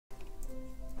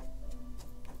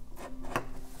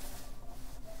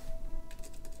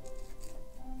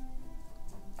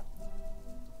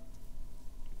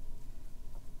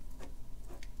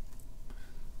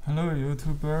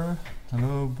YouTuber.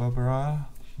 Hello, Barbara.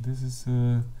 This is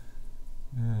a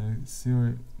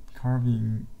seal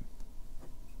carving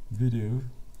video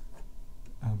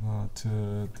about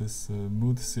this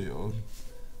mood seal.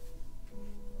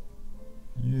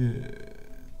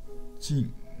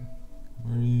 Jing,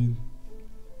 very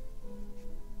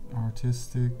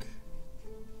artistic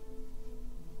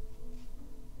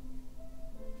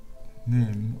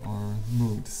name or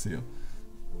mood seal.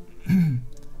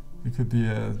 It could be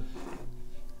a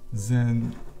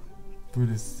Zen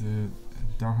Buddhist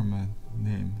Dharma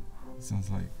name, sounds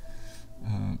like.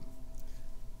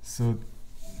 So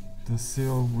the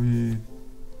seal we're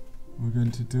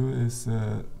going to do is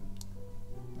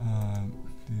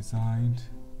designed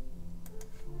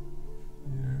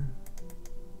here.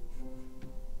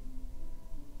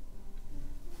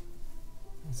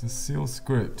 It's a seal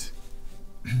script.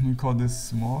 We call this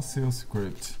small seal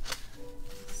script.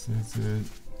 So it's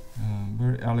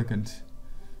very elegant.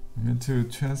 I'm going to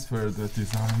transfer the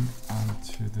design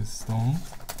onto the stone.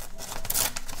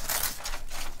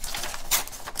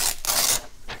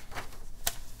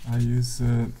 I use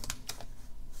a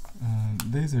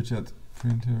LaserJet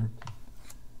printer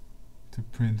to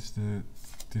print the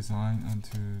design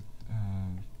onto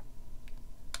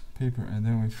paper, and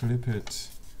then we flip it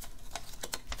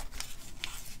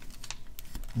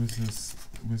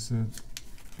with a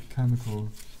chemical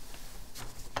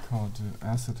called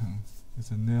acetone. It's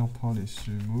a nail polish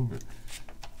remover.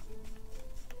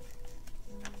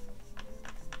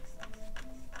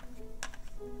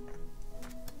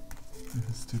 It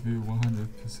has to be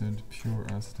 100% pure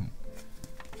acetone.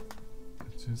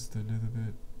 Just a little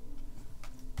bit.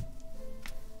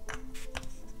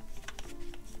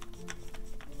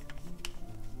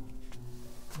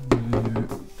 And then you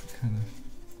kind of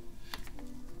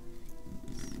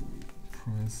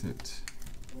press it.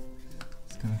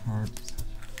 It's kind of hard.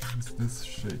 It's this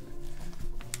shape.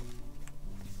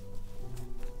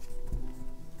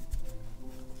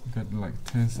 You got like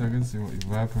 10 seconds, it will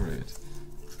evaporate.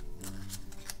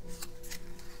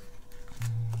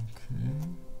 Okay.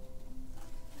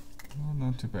 Well,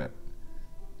 not too bad.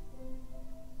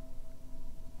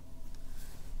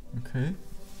 Okay.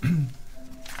 I'm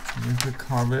going to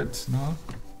carve it now.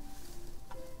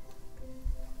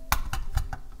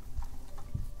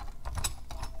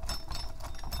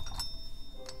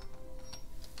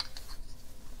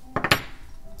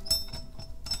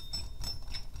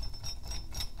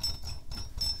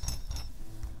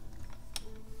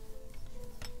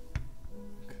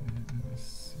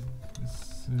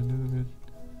 A little bit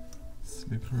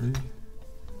slippery.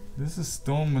 This is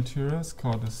stone material. It's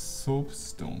called a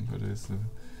soapstone, but it's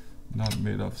not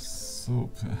made of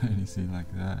soap or anything like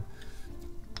that.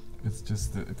 It's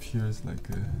just appears like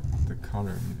the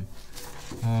color maybe.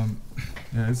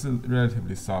 Yeah, it's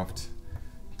relatively soft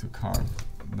to carve,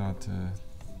 not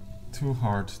too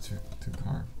hard to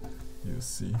carve. You'll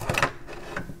see.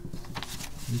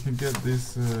 You can get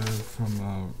this from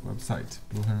our website,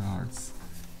 Blue Heron Arts.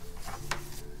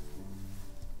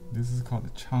 This is called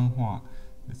Changhua.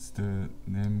 It's the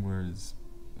name where it's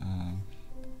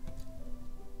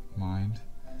mined.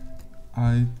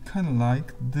 I kind of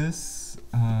like this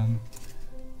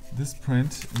this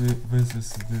print with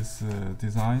this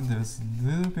design. There's a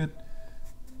little bit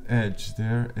edge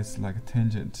there. It's like a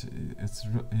tangent. It's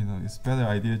it's better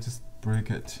idea just break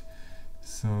it.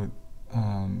 So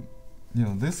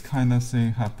this kind of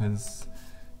thing happens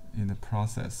in the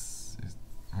process.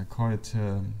 I call it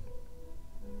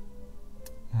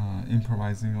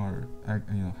improvising or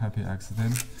happy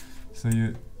accident. So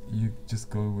you just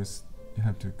go with, you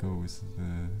have to go with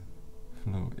the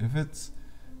flow. If it's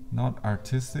not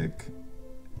artistic,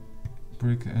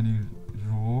 break any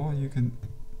rule, you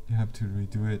have to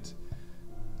redo it.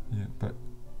 Yeah, but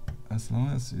as long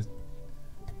as it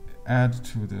add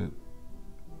to the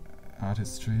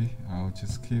artistry, I'll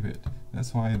just keep it.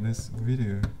 That's why this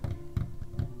video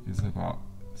is about,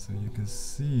 so you can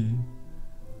see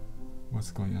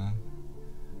what's going on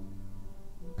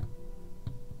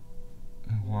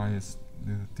and why it's a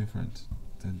little different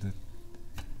than the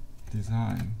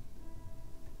design.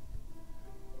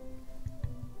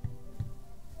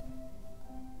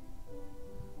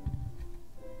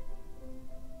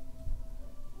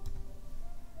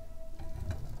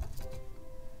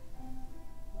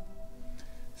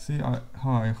 See how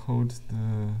I hold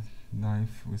the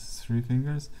knife with 3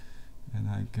 fingers, and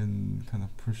I can kind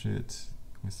of push it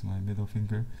with my middle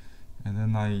finger, and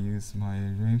then I use my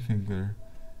ring finger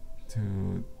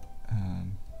to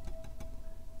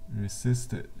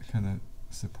resist it, kind of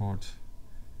support,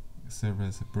 serve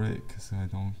as a brake so I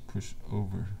don't push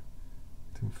over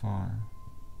too far.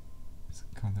 It's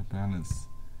a counterbalance.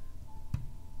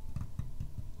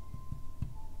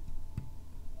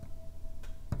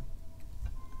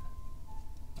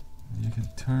 You can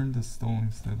turn the stone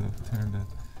instead of turn the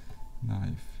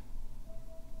knife.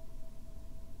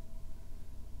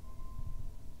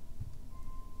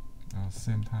 At the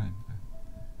same time,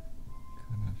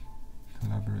 kind of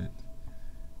collaborate.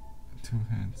 Two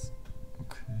hands.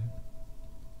 Okay.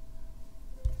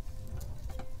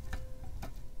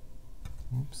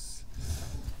 Oops.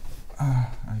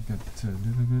 I got a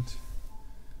little bit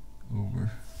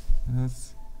over.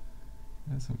 That's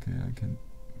okay. I can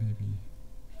maybe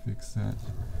fix that.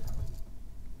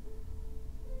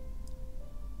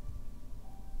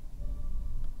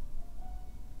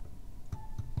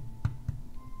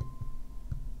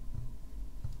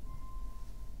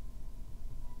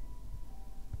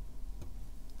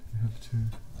 You have to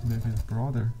make it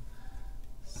broader.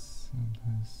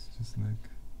 Sometimes just like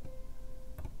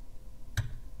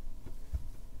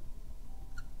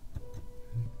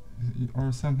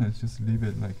or sometimes just leave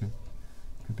it like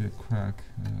could be a crack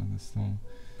on the stone.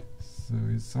 So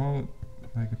it's all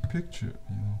like a picture,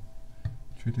 you know.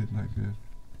 Treat it like a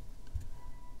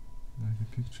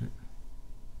picture,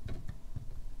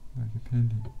 like a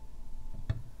painting.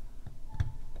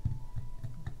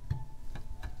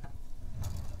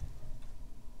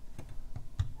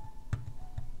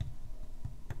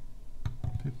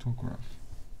 Pictograph.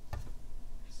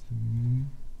 So,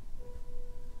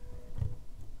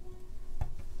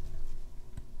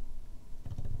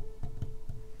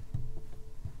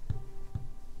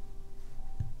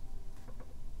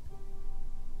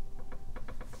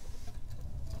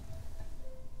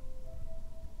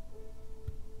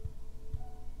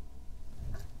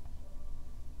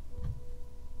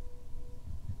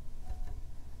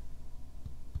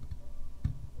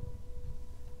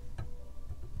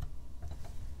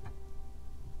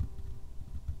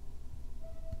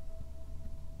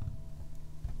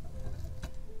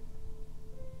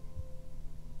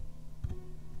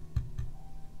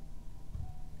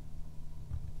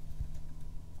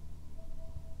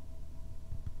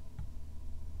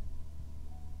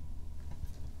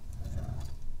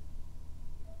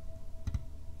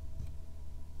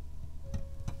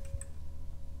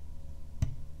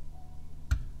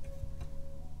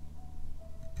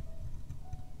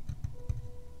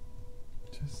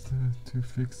 just to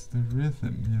fix the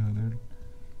rhythm, you know,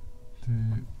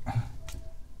 the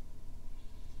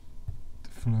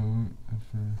flow of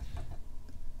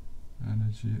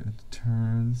energy at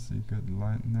turns. You get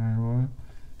light narrower.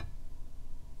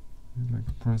 It's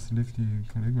like Press-Lifty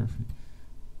calligraphy.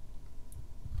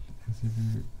 Because if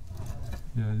you,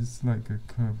 yeah, it's like a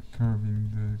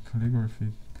curving the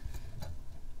calligraphy.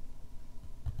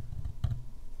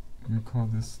 We call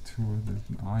this tool the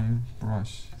iron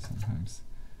brush sometimes.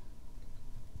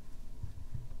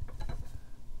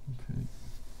 Okay.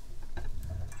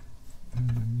 And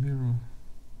the mirror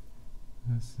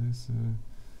has this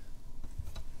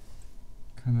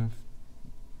kind of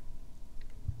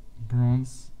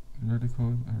bronze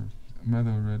reticle or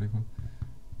metal reticle,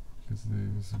 because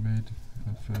it was made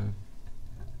of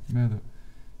metal,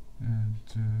 and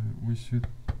we should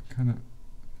kind of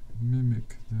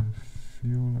mimic the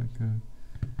feel like a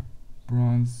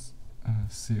bronze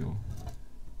seal.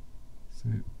 So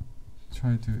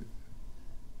try to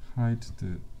hide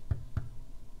the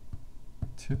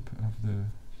tip of the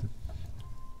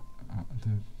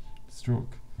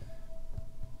stroke.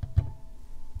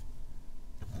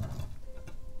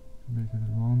 Make it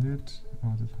rounded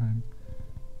all the time.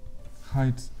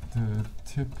 Hide the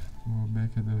tip will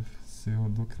make the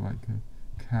seal look like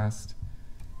a cast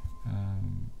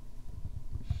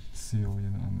seal, you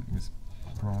know, with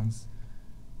bronze.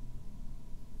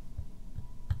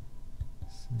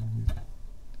 So we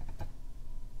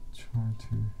try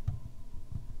to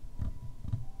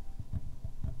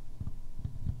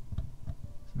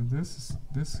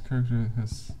this character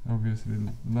has obviously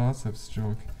lots of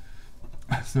stroke.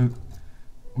 So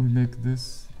we make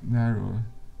this narrower.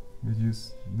 We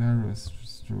use narrower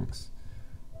strokes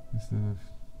instead of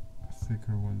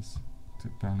thicker ones to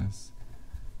balance.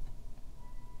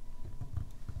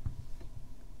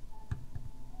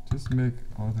 Just make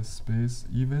all the space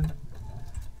even. It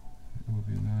will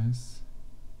be nice.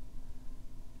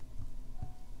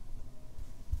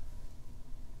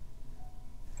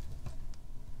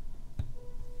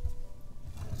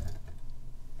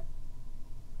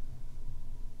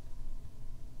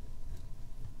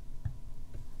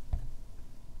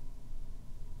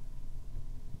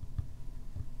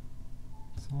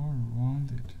 It's all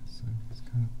rounded, so it's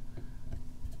kind of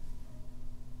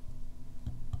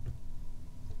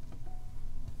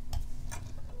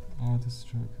all other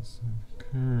stroke is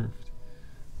curved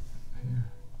here.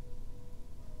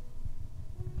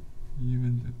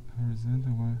 Even the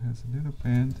horizontal one has a little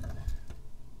bend.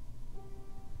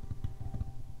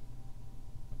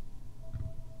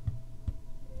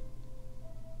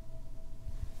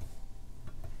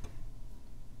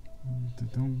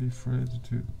 And don't be afraid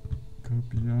to go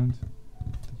beyond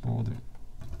the border,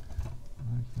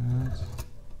 like that.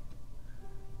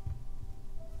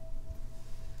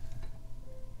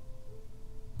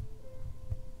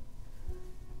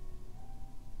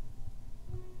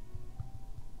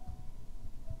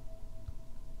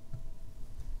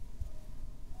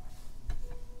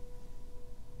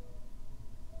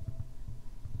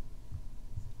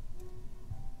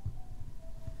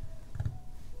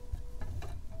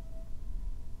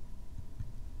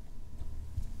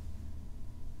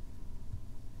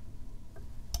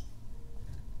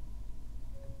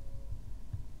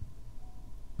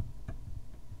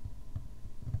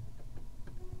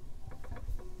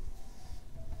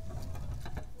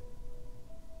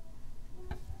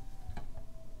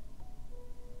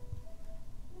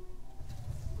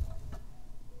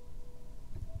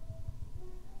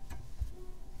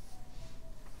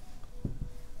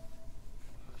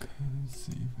 Let's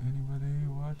see if anybody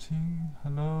watching.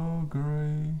 Hello,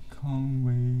 Gray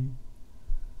Conway.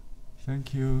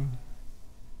 Thank you.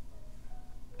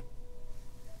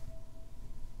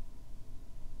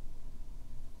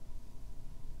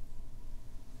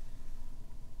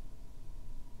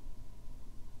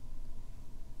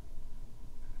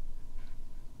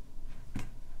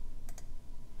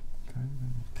 Okay, let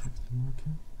me keep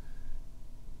working.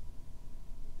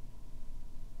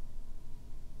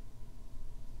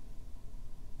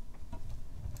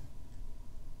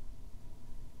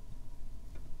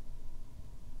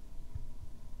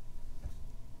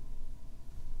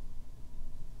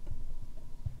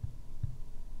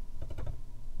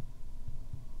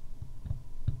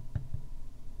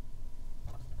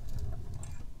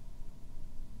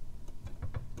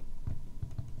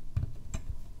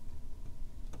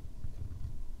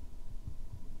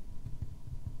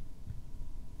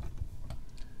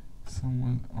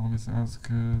 Someone always asks,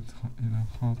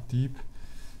 how deep?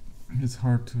 It's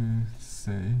hard to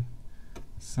say.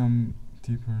 Some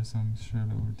deeper, some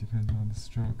shallower, depends on the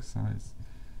stroke size.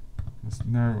 With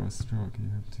narrow stroke,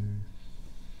 you have to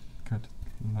cut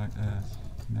like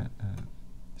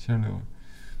shallow.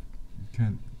 You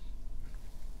can't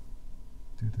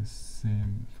do the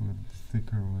same for the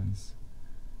thicker ones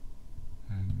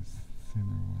and the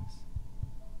thinner ones.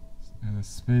 And the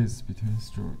space between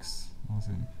strokes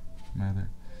also matter.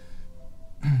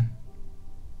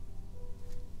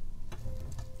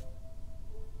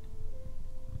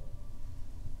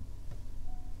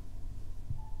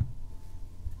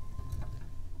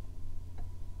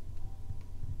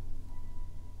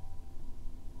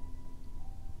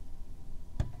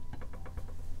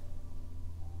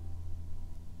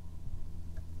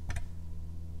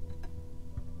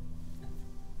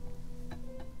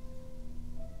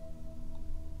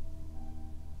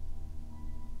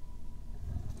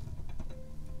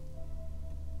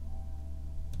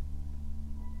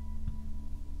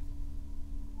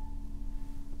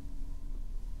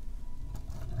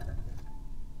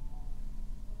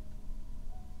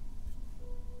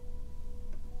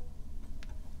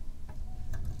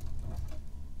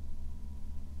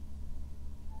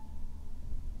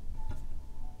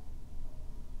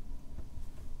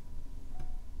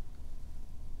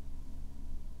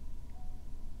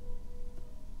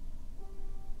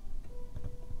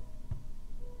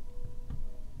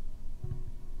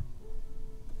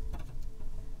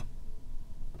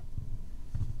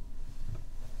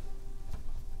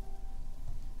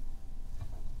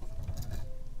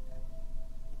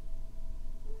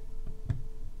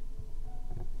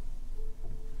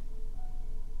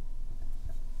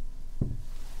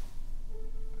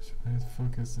 I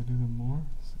focus a little more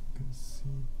so you can see.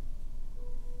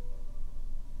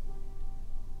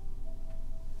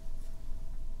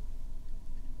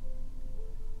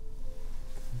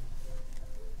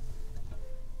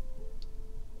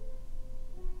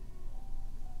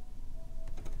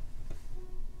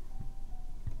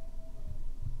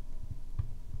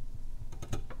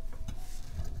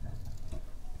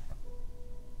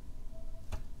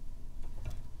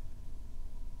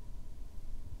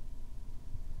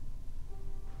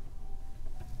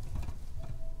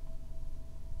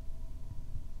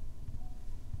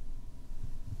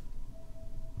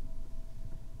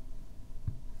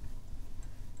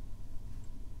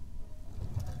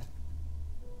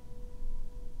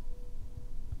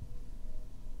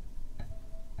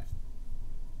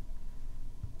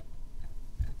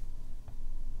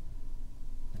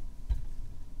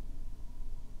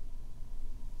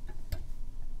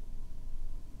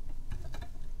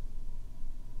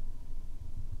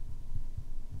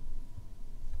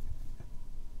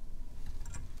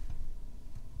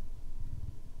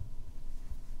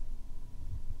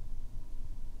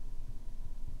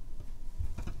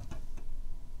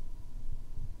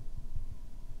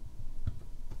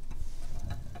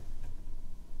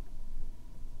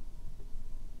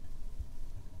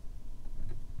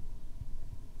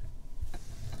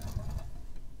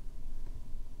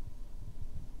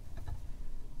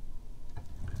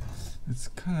 it's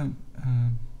kind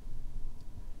of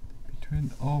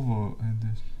between oval and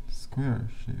the square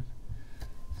shape.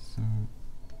 So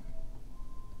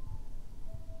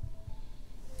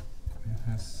it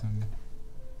has some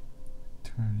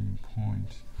turning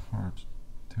point, hard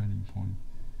turning point,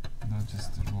 not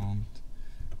just the round.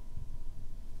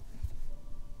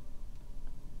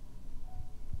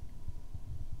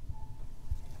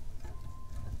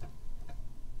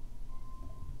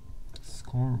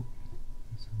 Squirrel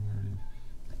is a very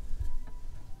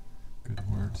good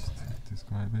word to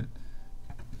describe it.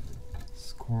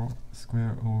 Squirrel,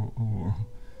 square, oval,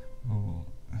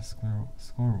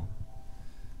 squirrel.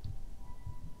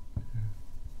 Yeah.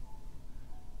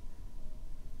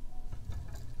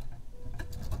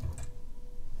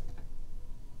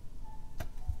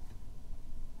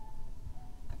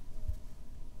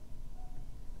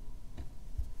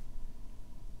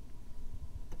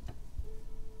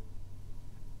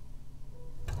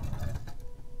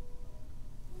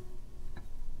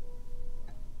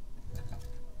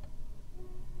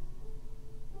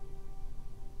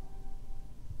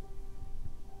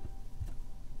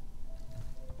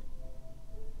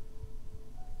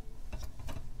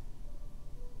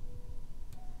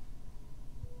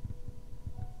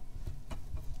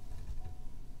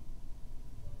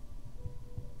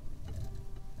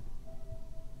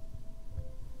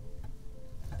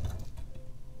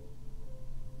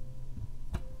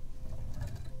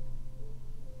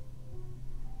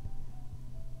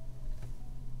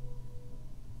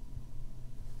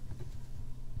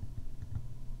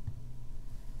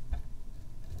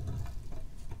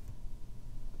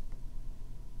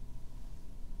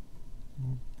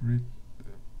 We'll break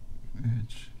the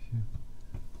edge here,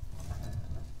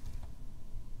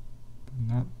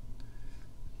 but not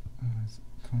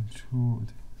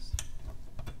controlled,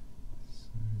 so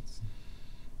it's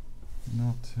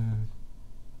not to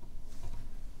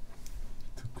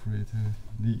create a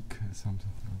leak or something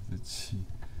of the qi.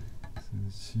 So the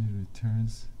qi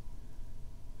returns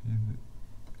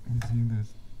within the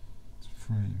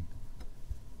frame,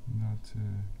 not okay.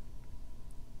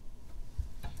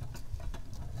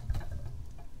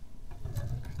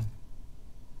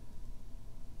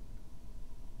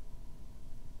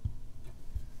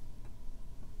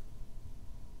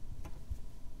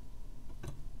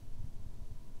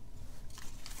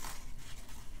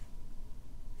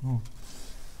 Oh,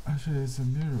 actually it's a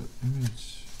mirror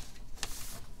image,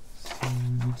 so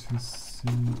we need to see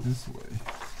this way.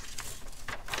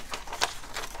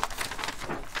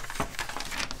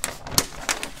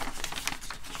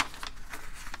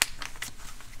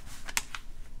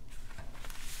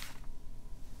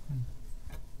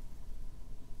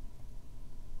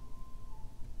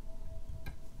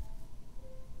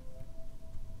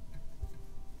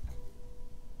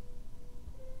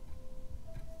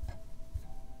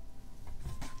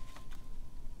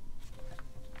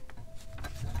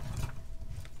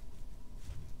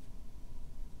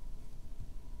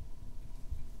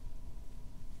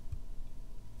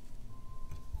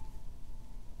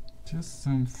 Just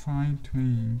some fine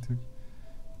tuning to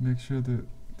make sure that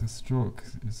the stroke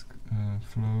is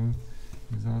flowed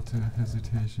without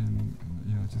hesitation,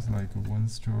 just like one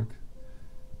stroke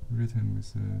written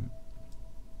with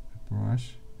a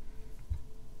brush.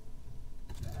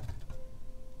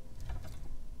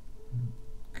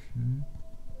 Okay.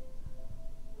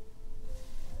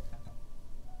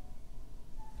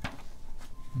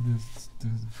 The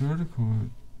vertical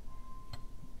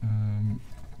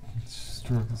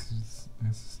stroke is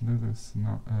a little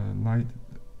light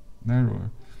narrower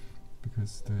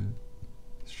because the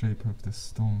shape of the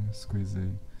stone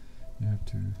squeezing. You have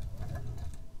to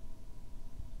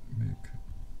make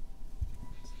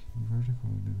vertical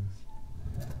a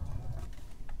little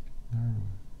narrower.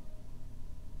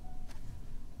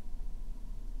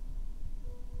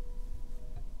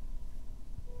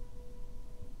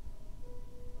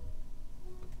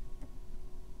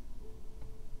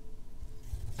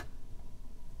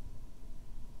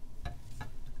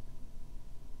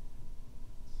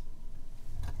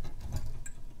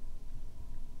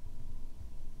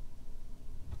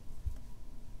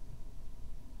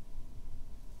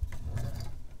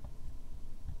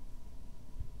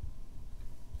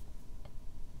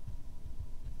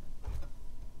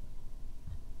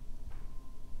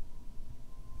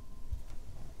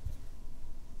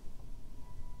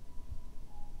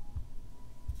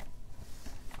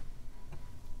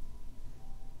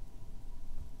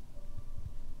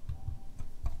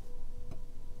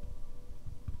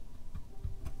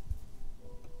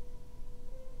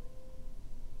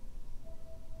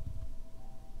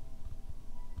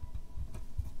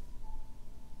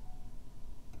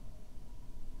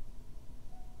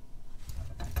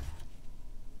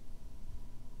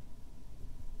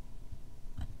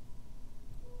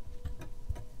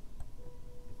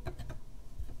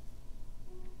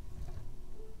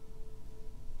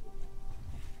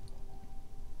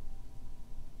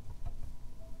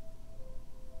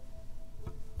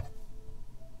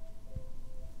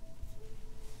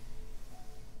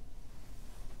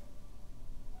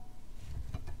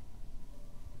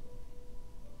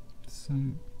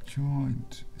 some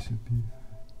joint should be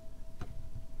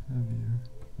heavier.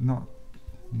 Not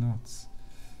nuts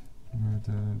where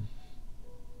the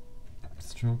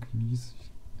stroke knees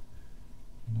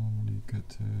normally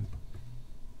get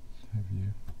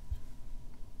heavier,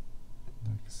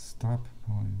 like stop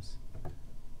points.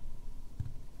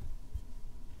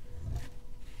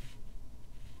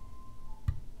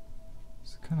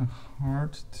 It's kind of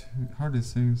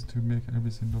hardest thing is to make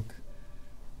everything look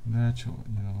natural,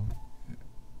 you know.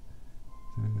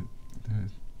 The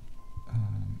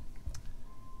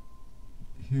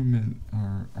human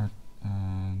or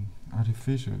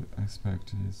artificial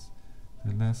aspect is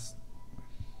the less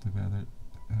the better.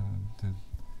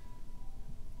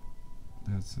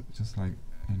 That's just like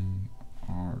any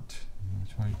art, you know,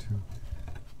 try to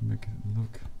make it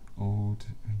look old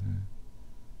and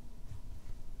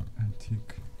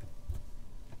antique.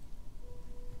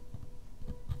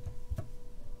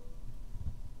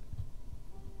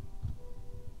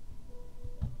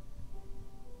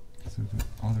 So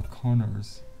all the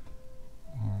corners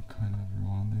are kind of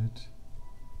rounded.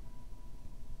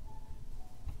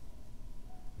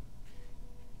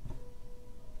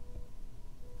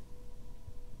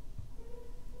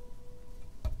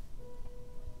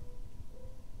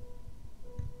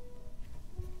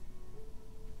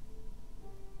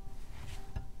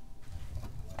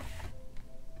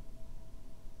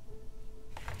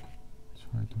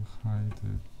 Try to hide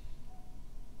the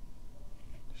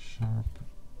sharp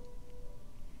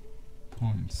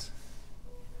points.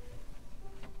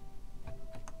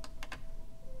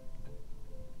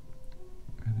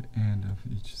 At the end of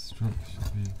each stroke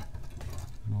should be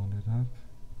rounded up.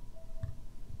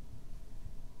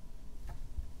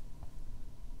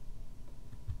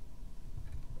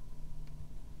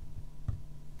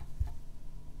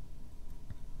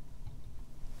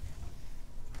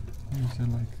 I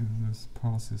like this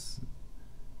pauses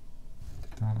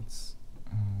dots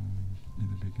in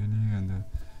the beginning and the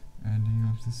ending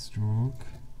of the stroke,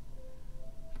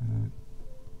 but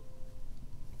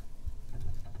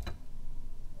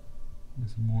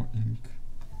with more ink.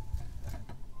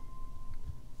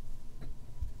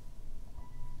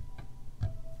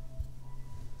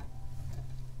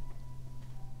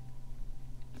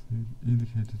 To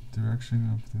indicate the direction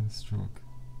of the stroke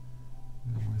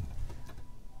that way.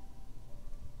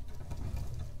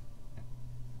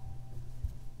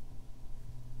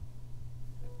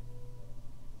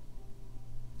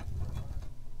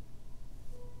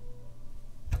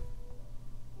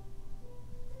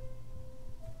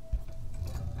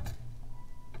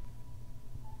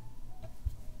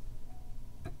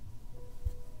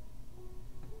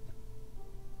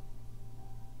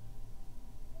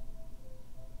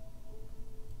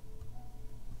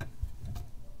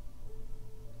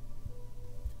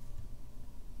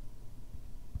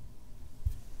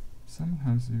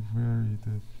 Sometimes you vary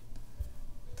the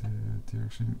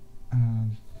direction.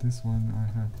 This one I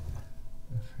have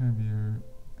a heavier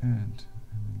end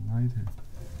and a lighter,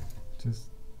 just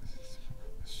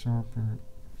sharper,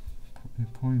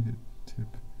 pointed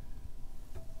tip.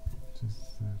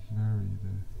 Just vary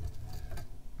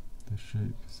the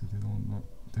shape so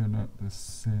they're not the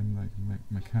same like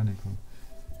mechanical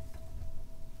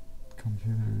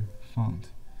computer font.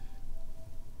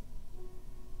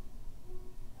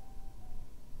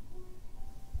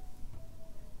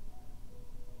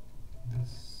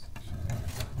 This should be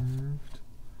curved.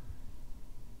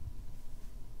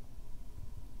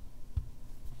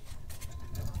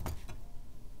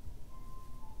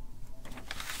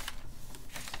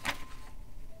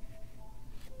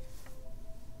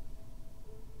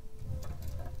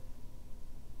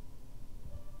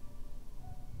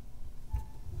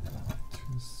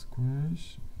 To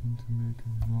squish and to make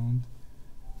a round.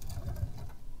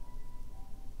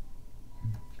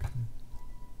 Okay.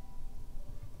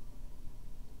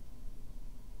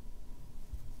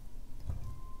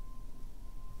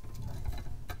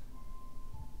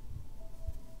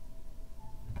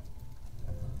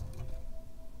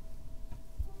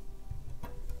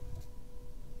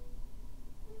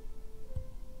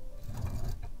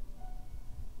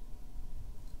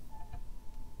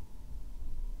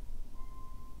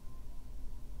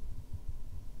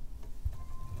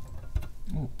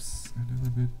 Oops, a little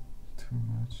bit too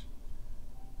much.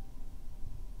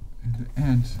 In the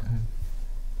end, I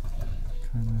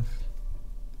kind of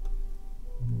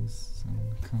lose some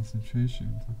concentration.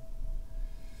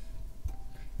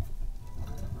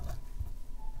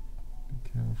 Be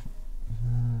careful,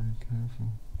 very careful.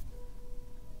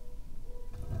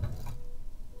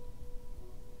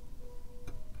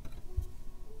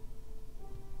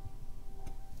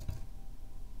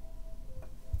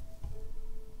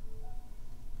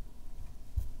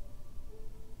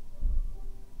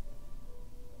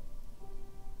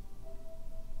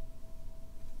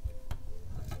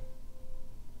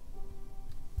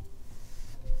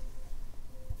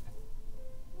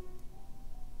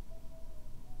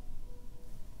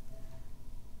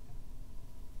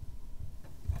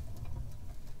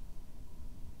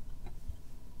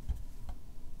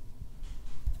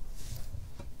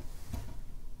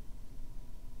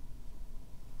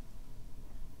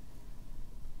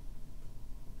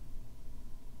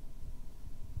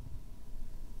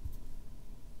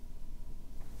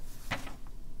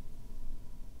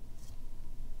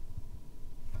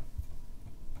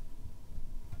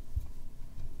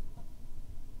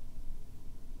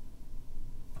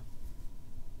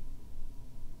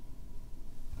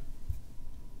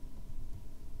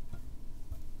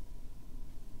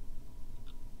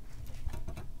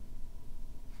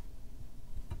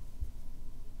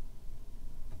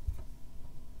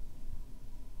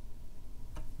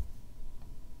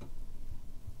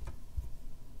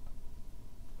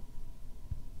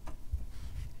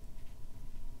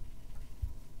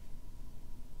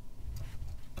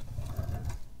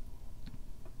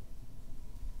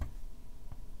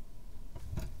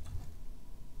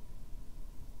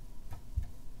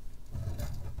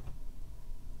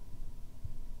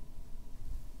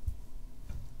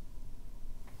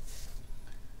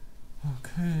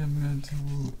 Okay, I'm going to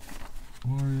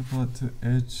worry about the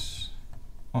edge,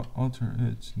 outer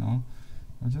edge now.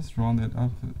 I'll just round it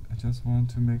up. I just want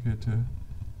to make it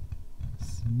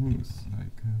smooth,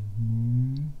 like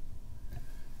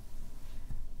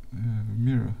a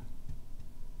mirror.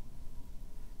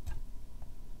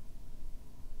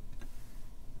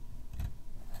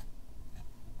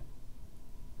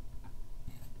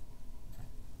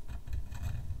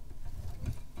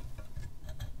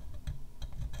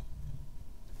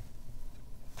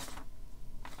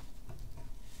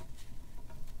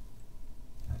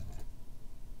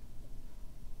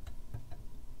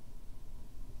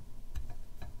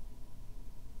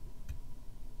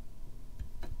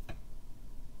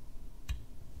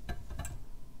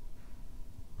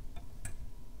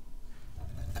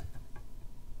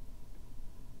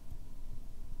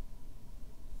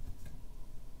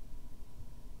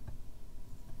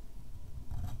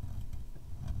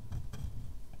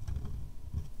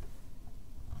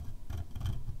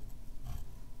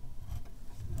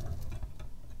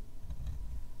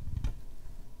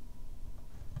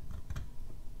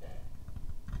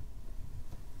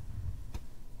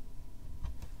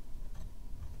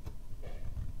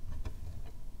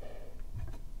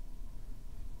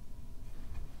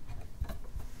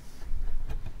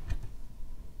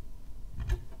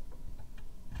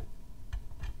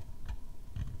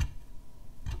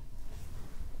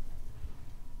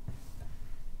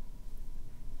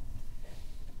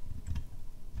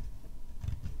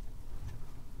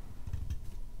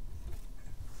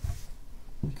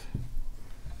 Okay,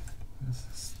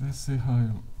 let's see how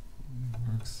it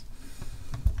works.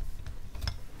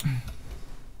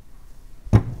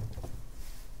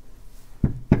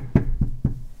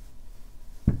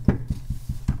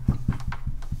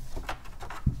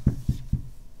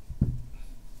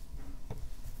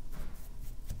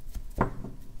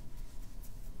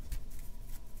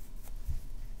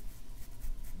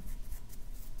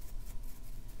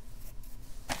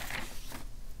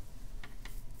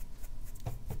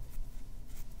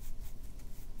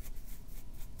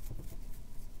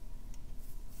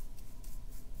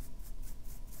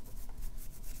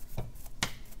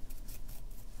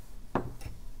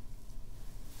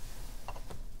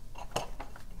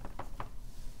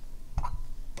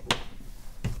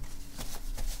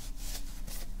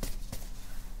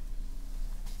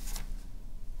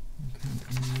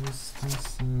 Use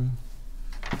this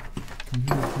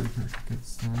computer paper to get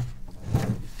started.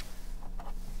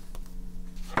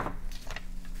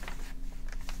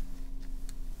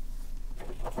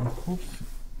 I hope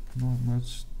not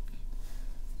much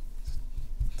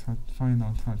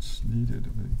final touch needed,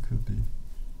 but it could be.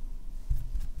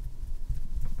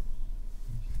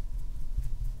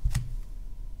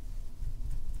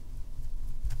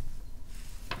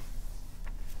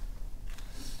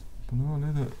 Blow a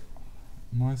little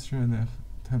moisture and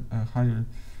higher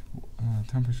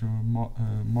temperature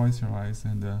moisturize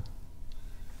and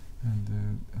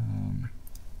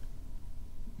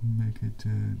make it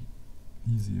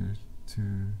easier to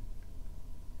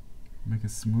make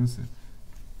it smoother,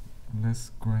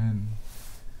 less grain.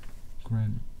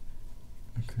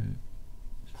 Okay,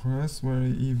 press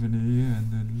very evenly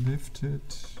and then lift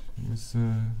it with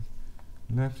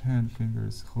left hand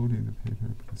fingers holding the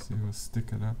paper because it will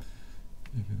stick it up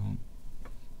if you don't.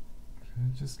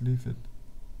 Okay, just leave it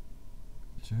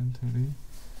gently.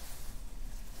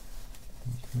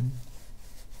 Okay.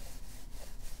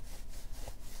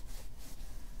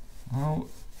 I'll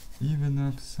even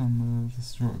up some of the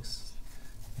strokes.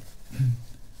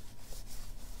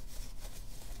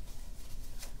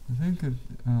 I think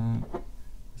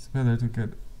it's better to get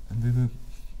a little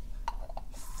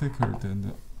thicker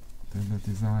than the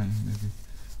design. Maybe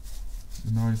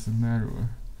now it's narrower,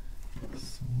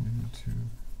 so we need to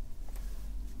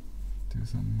do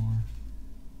some more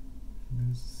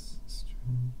this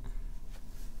stroke.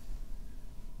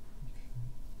 Okay.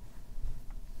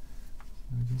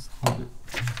 So I just hold it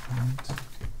in front.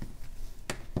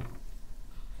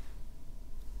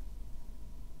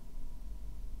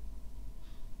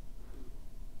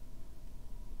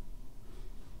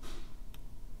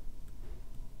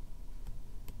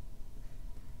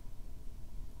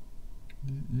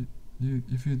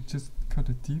 If you just cut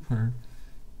it deeper,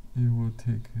 it will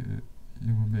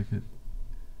make it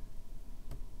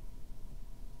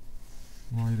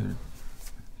wider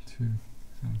too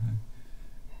sometimes.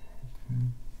 Okay.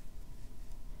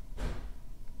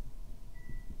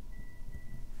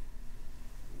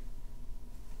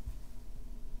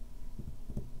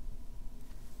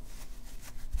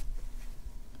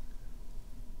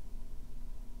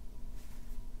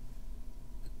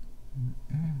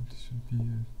 And it should be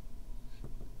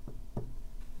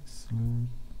slow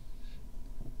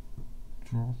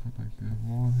drop it like the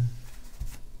water.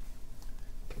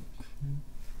 Okay.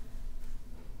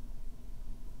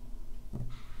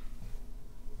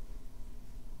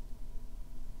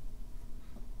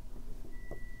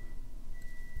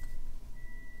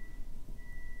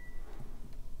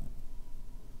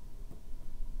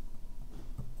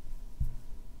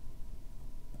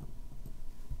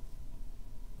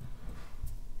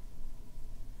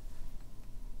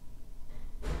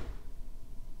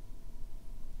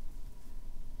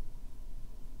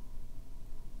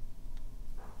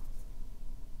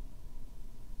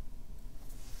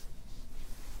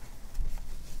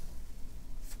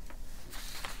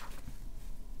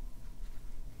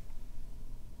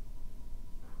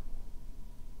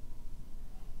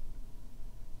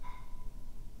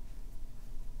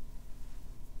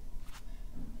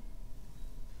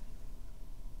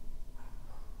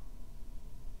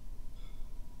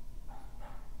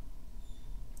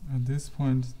 At this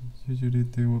point, usually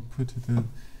they will put the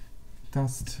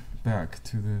dust back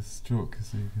to the stroke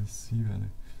so you can see better.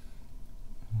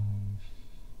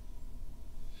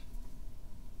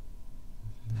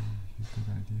 A good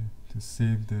idea to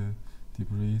save the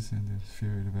debris and then fill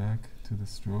it back to the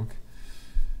stroke.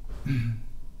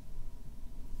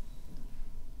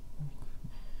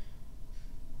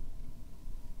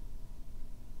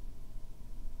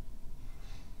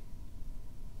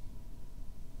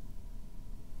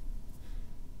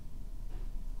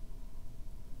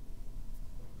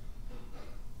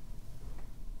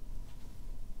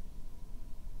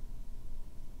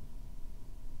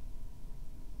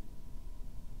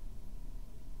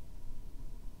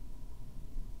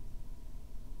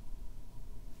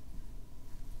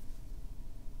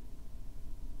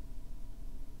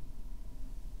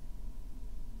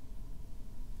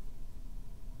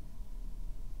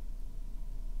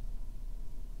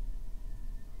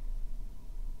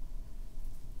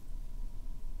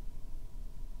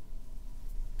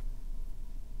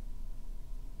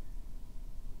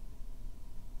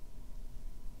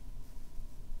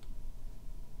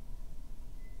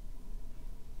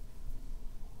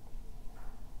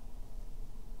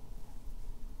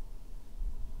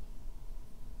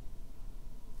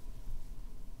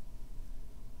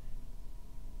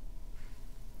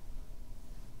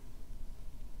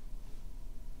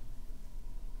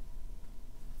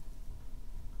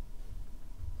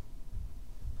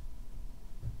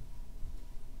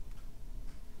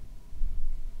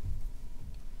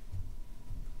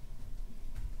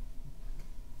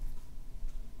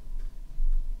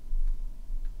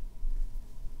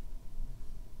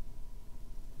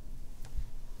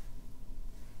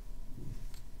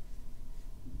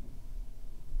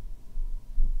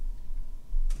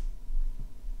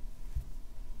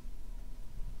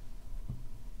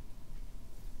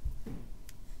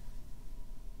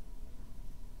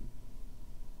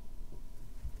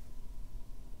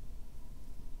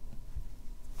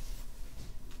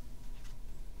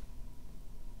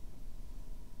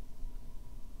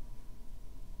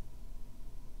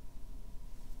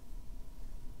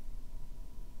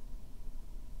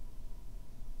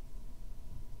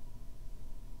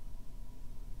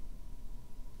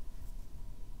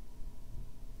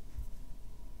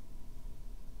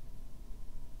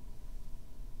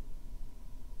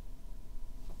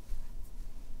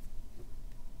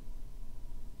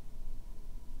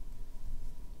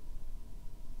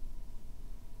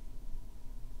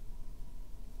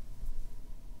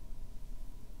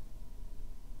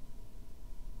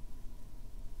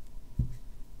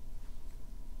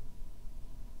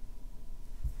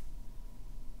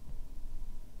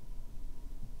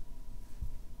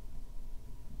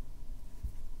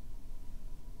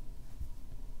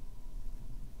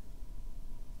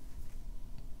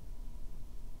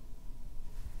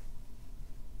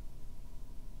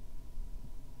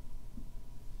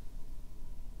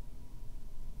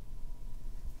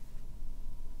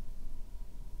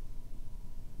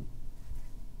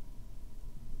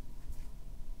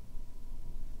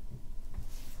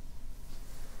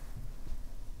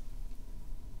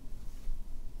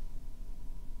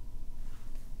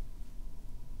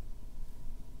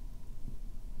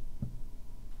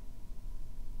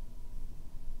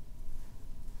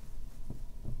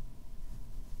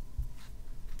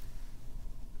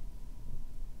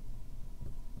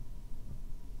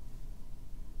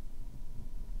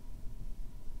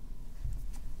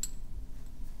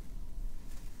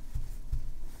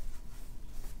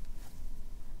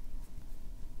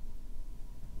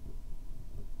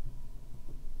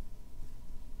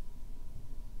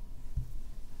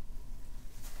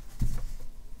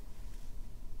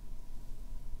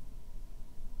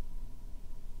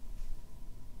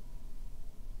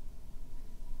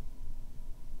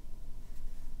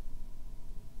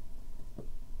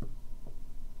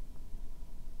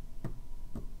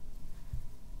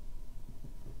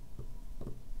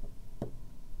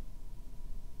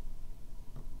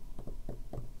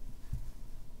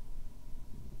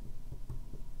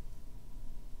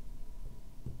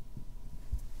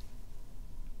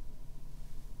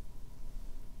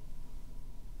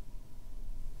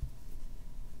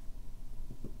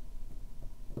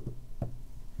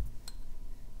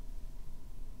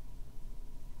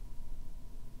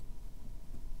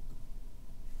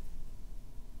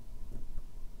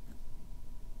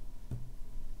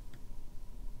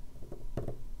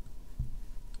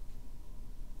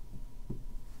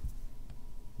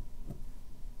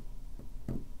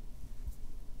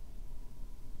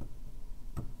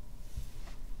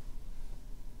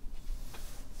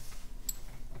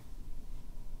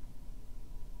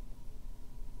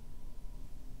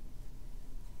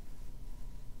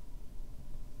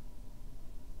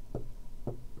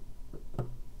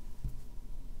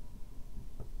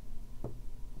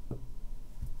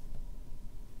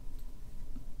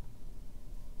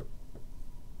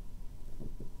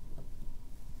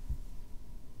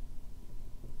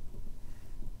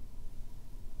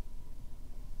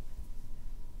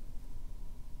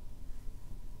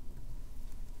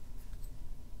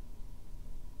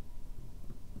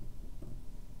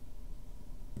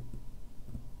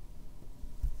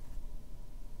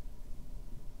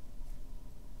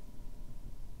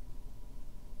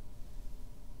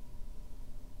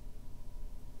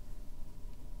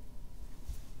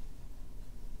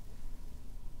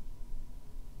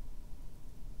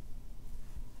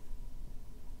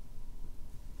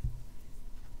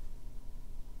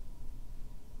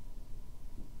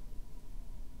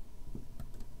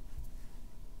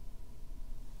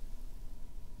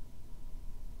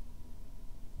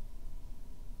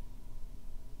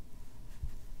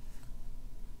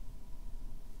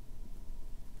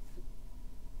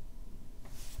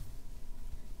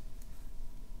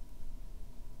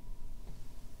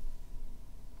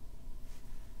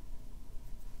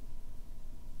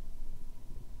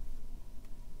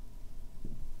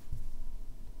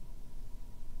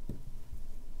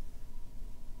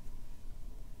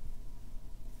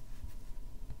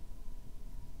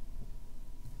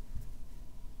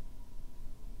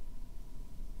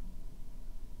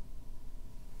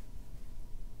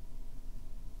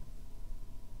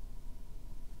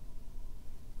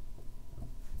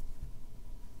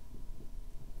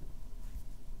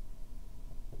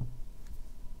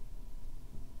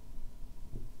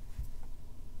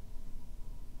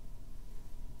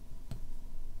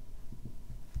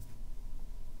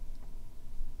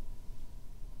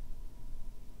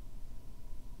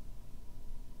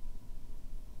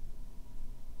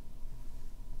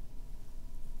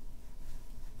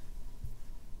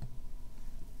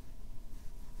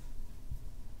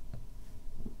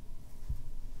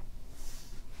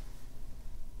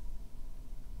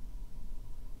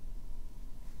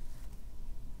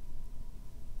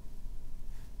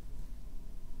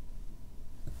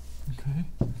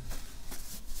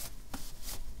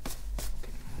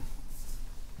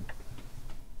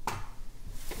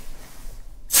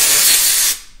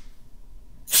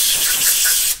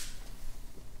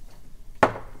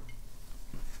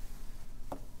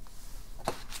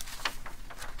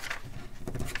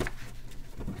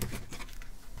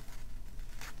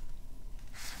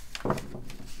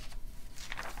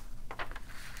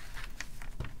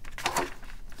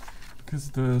 because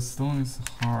the stone is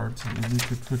hard, you need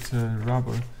to put a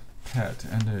rubber pad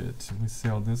under it. We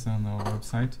sell this on our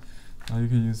website. You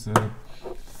can use a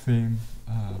thin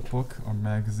book or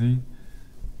magazine.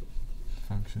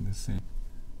 Function the same.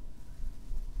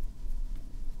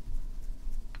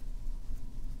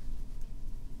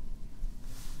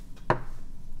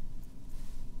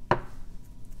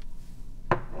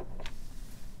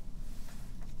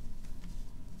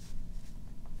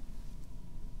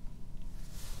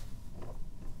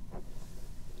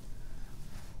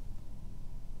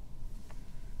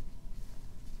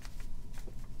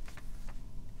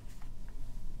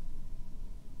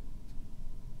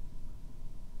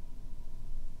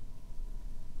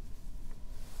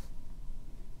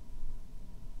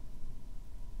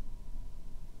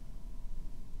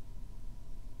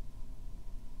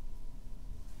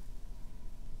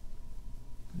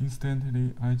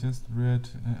 Instantly, I just read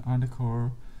an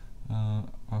article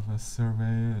of a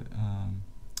survey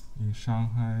in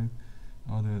Shanghai,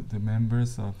 all the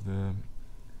members of the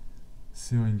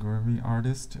seal engraving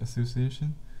artist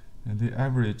association, and they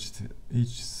averaged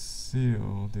each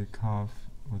seal they carve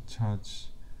would charge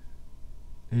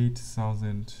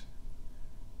 8,000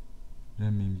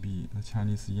 renminbi. The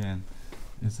Chinese yen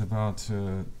is about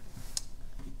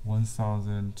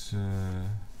 1,000,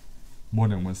 more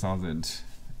than 1,000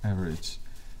 average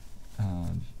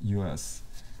US.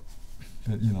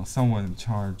 But you know, someone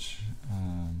charge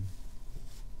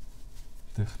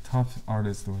the top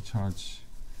artist will charge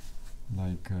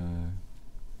like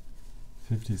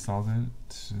 50,000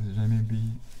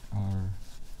 renminbi, or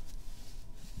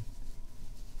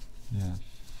yeah.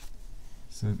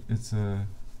 So it's and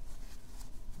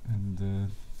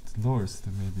the lowest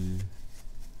maybe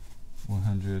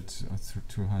 100 or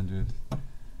 200.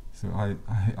 So I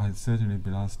certainly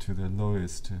belongs to the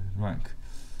lowest rank,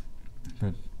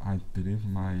 but I believe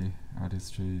my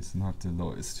artistry is not the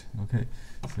lowest. Okay,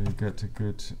 so you get a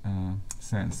good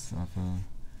sense of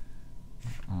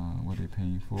what you're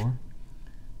paying for.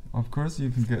 Of course,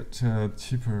 you can get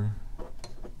cheaper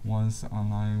ones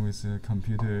online with a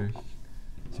computer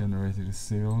generated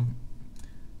seal.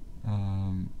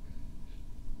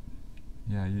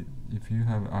 Yeah, if you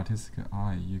have artistic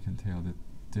eye, you can tell the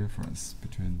difference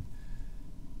between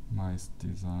my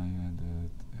design and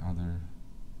other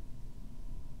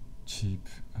cheap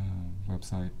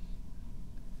website.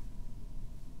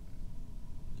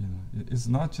 You know, it's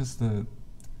not just the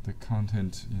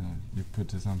content. You know, you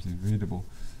put something readable.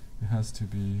 It has to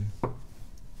be.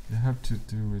 You have to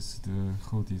do with the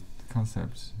whole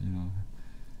concept. You know,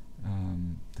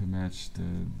 to match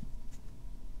the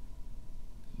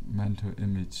mental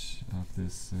image of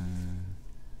this.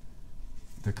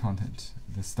 The content,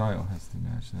 the style has to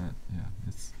match that. Yeah,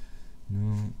 it's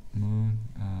moon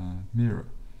mirror.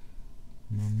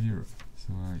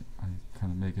 So I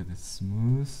kind of make it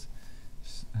smooth,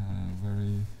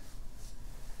 very,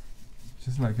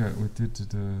 just like we did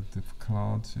the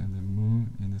cloud and the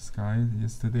moon in the sky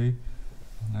yesterday.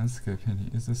 Landscape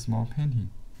painting is a small painting.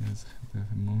 There's the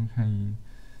moon hanging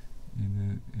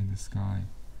in the sky.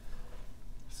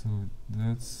 So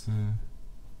that's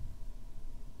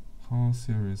how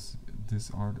serious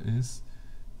this art is.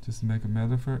 Just make a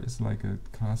metaphor. It's like a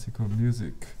classical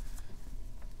music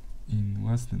in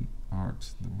Western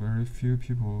art. Very few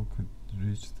people could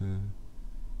reach the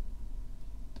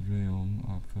realm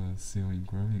of seal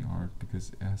engraving art,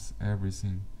 because it has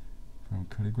everything from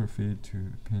calligraphy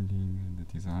to painting and the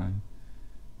design,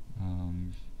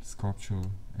 sculpture,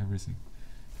 everything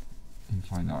in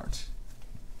fine art.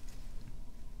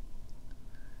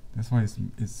 That's why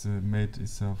it's made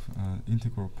itself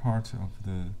integral part of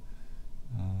the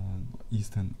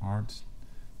Eastern art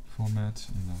format.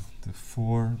 You know, the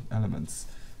 4 elements: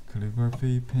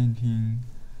 calligraphy, painting,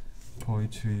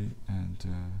 poetry, and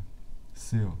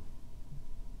seal.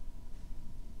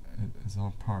 It is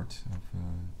all part of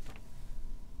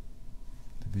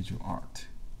the visual art.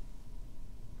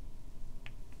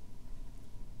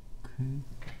 Okay.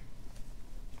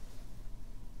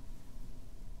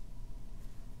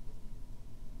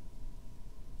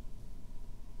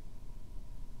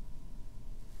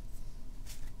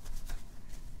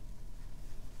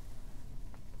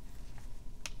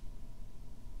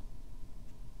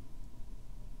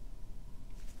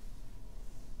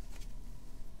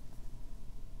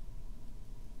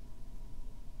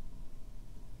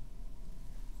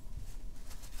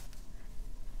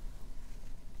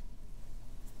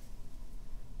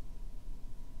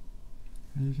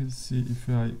 And you can see if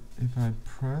I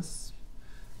press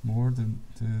more, the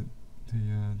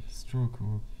stroke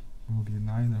will be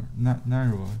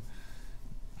narrower.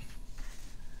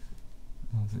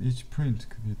 So each print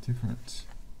could be different.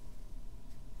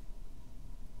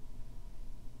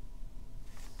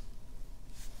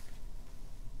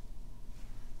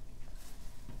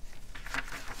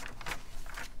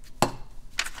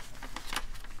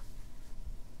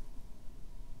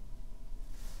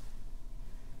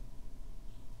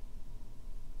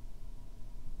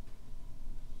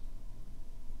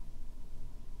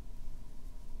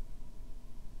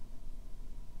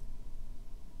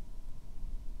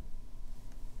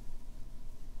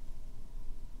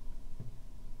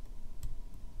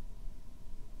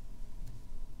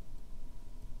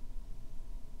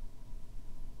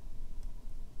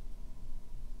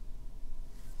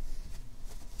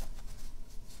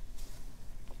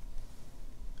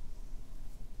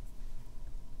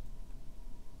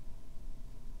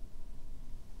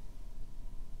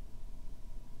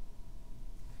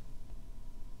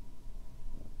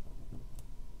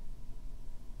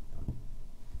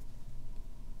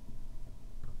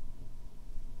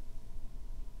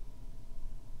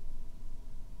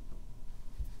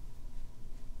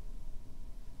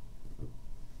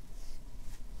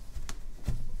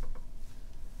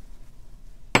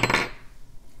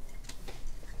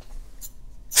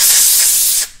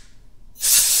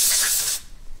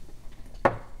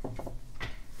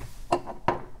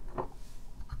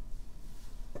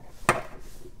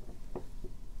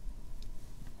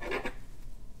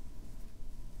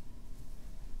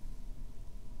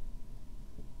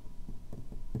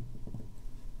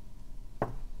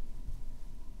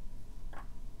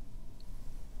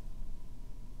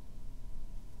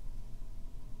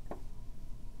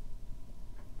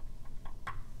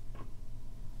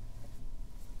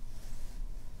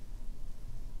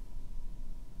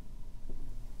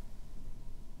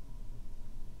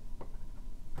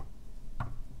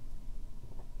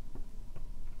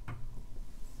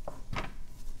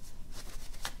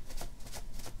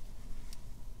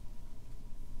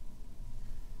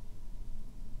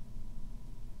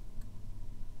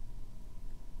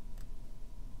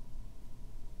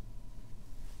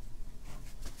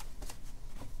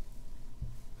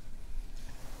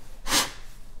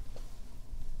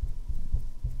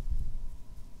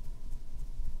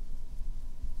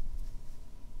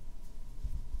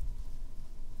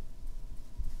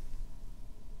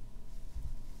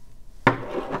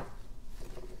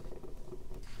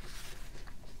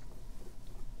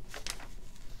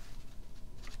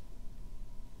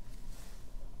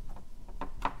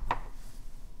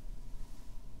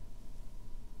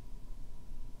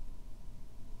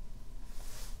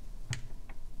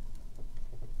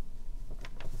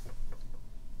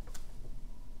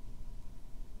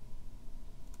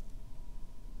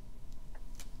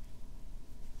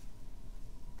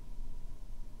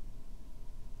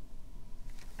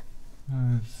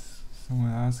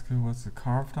 ask what's it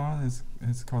carved on,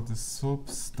 it's called the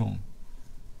soapstone.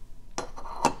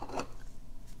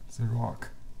 It's a rock.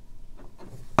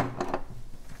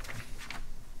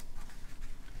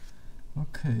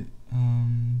 Okay,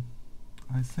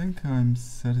 I think I'm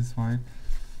satisfied.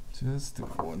 Just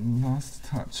one last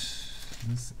touch.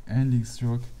 This ending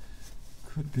stroke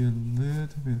could be a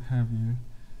little bit heavier.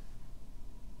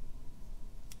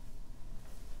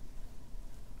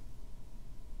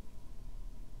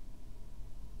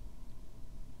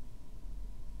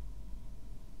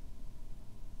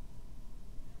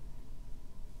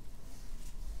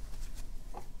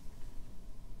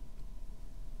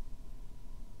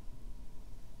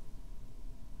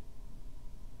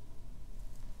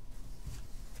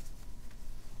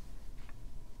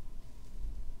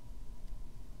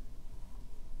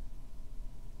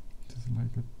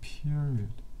 Like a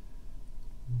period.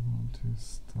 We want to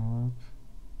stop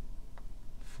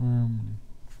firmly.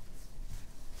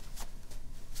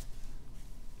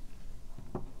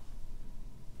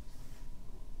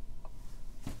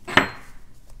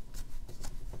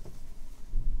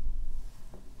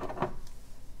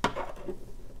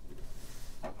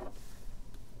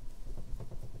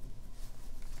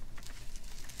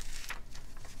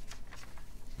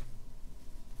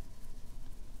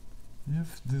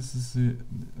 If this is the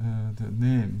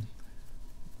name,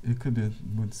 it could be a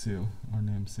wood seal or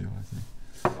name seal, I think.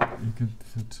 You can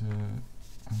put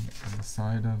on the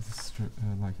side of the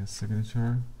like a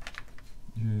signature,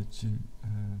 and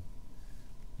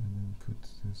then put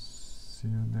the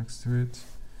seal next to it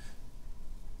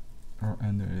or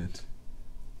under it.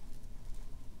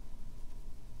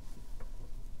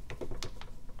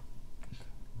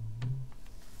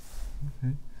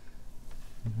 Okay,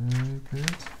 very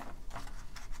good.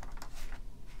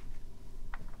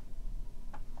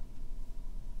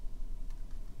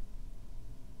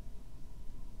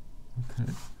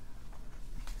 Okay.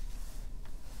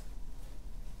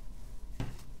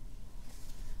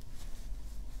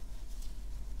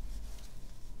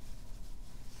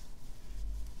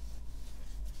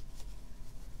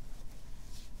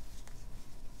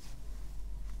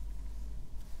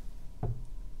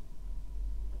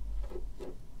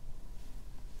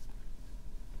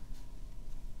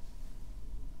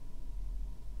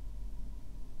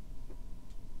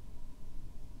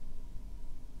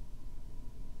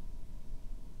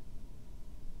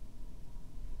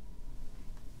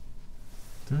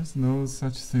 There's no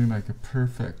such thing like a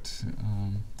perfect.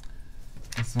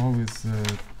 It's always, you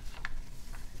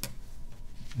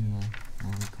know,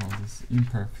 what we call this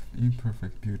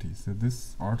imperfect beauty. So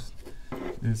this art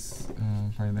is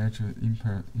by nature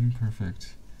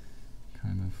imperfect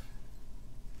kind of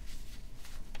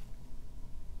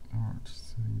art.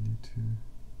 So you need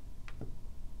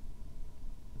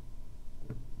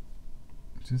to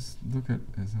just look at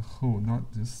it as a whole,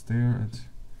 not just stare at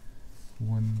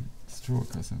one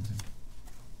stroke or something.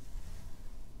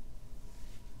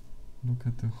 Look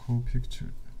at the whole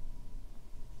picture.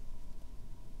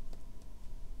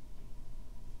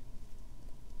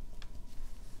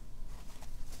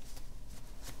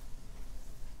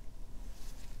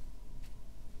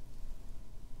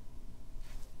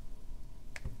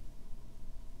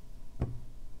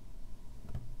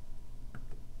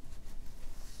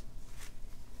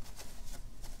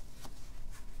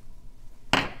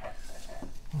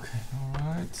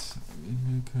 Let me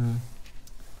make a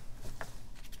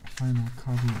final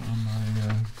copy on my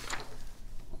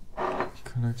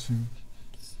collection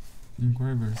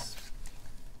engravers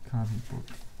copybook.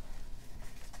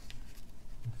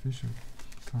 Official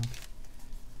copy.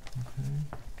 Okay.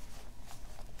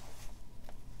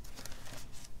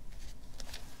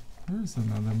 Here's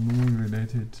another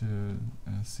moon-related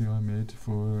seal I made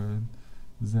for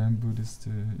Zen Buddhist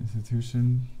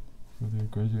institution for their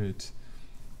graduate.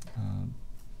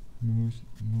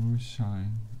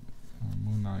 Moonshine,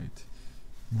 moonlight,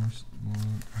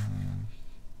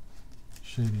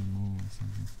 shady moon or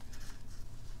something.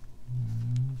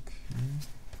 Okay.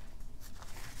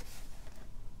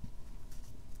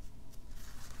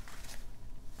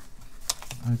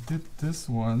 I did this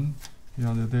one the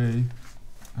other day.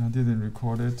 I didn't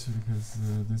record it because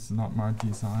this is not my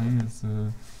design. It's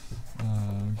a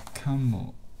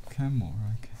camel,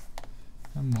 right?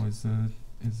 Camel is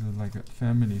like a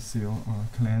family seal or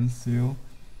clan seal.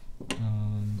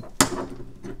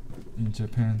 In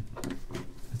Japan,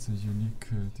 it's a unique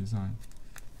design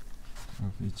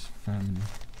of each family.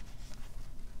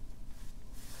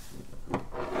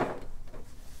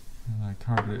 And I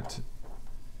carved it.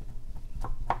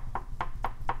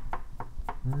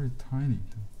 Very tiny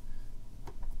though.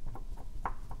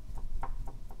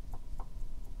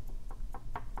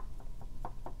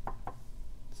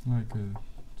 like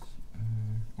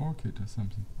a orchid or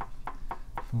something,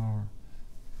 flower.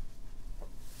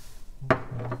 Okay,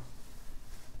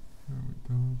 here we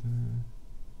go, the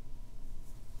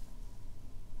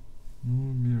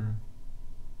moon mirror.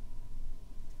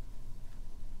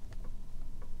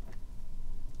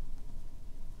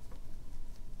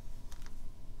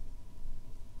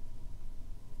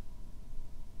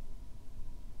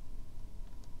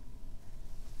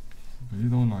 But you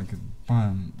don't like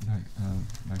bam,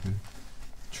 like a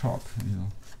chop, you know.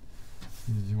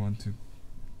 You want to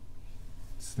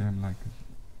stamp like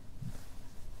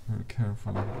very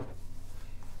carefully.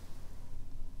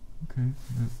 Okay,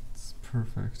 that's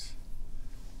perfect.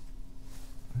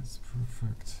 That's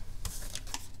perfect.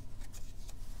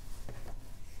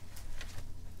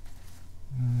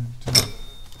 And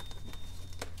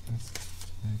let's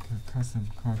make a custom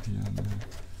copy on the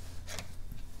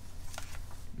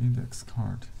index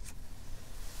card.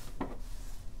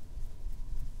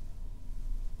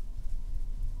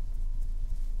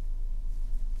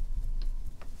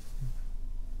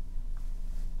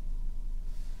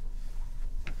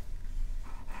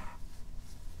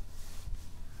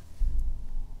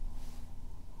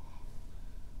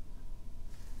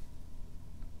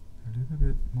 A little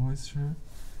bit moisture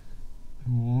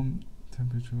and warm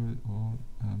temperature will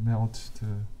melt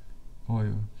the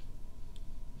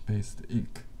oil-based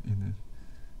ink in it,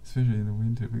 especially in the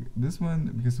winter. This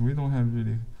one, because we don't have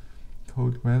really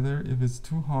cold weather, if it's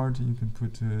too hard, you can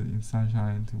put it in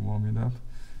sunshine to warm it up.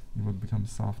 It will become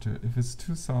softer. If it's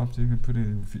too soft, you can put it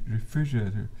in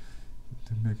refrigerator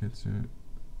to make it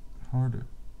harder.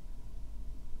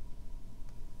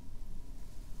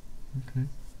 Okay.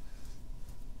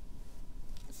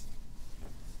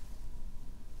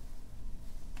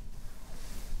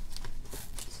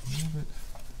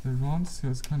 The round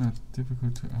seal is kind of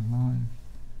difficult to align.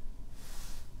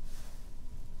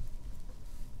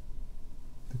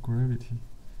 The gravity.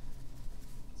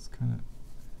 It's kind of.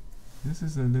 This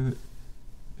is a little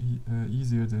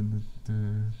easier than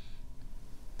the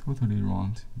totally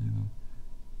round, you know,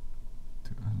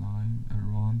 to align a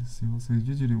round seal. So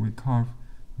usually we carve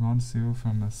round seal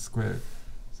from a square,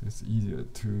 so it's easier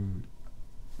to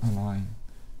align.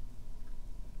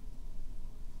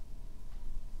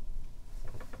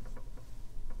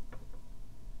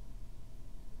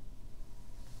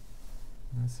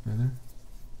 That's better.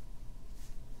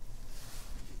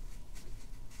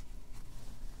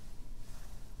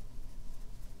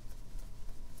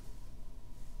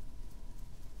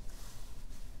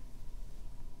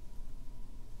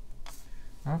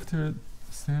 After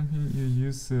stamping, you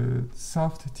use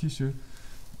soft tissue,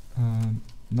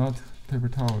 not paper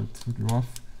towel, to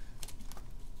rough.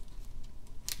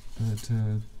 But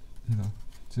you know,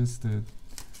 just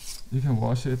you can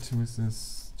wash it with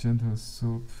this gentle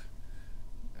soap.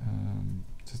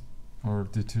 Just or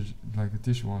detergent, like a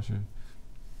dishwasher,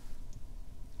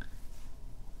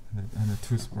 and a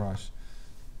toothbrush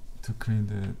to clean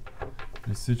the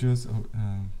residuals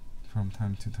from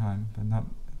time to time, but not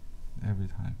every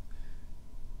time.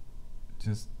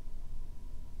 Just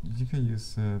you can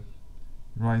use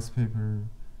rice paper,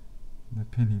 the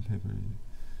painting paper,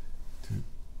 to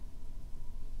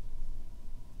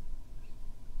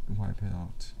wipe it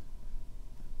out.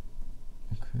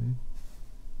 Okay.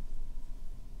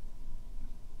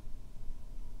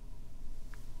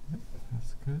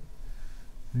 That's good.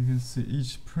 You can see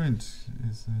each print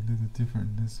is a little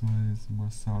different. This one is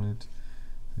more solid.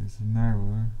 It's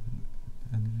narrower,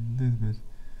 and a little bit.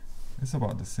 It's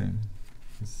about the same.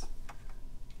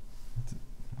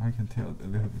 I can tell a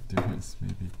little bit difference.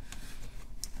 Maybe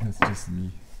that's just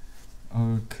me.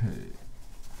 Okay,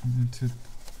 I'm going to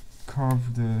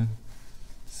carve the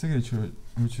signature,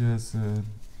 which has a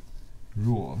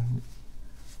rule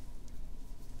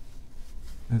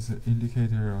as an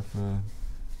indicator of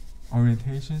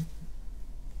orientation.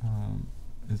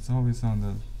 It's always on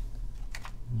the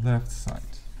left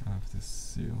side of the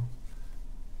seal.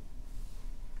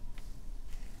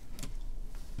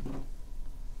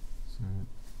 So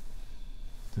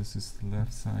this is the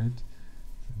left side.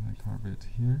 So I carve it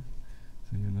here,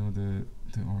 so you know the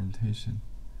orientation.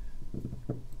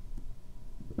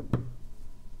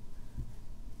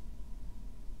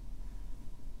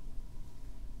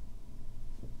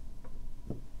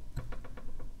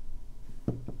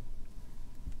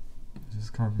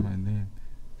 Just carve my name,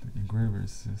 the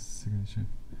engraver's signature.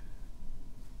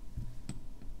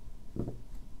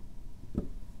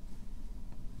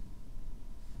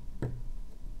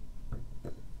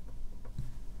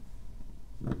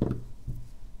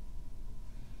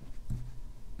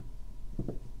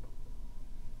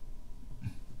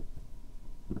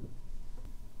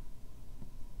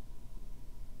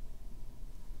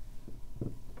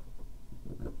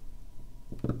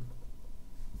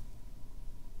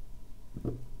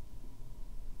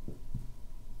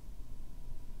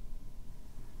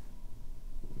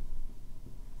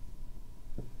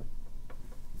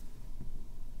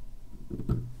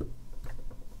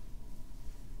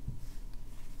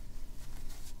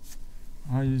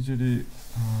 I usually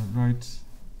write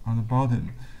on the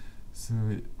bottom. So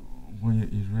when you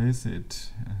erase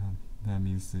it, that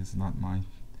means it's not my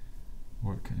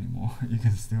work anymore. You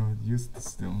can still use the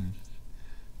stone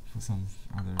for some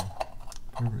other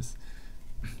purpose.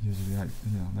 Usually,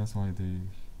 that's why they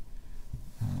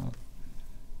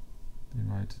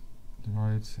write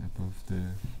right above the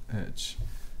edge,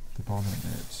 the bottom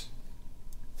edge,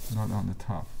 not on the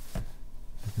top,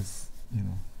 because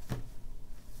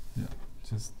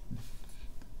just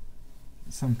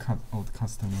some old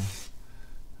customers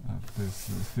of this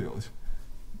field.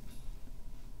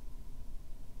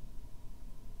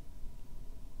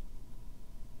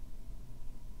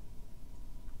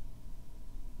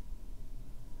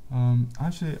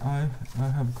 Actually, I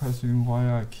have a question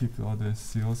why I keep all the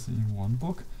seals in one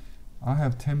book. I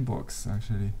have 10 books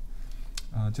actually.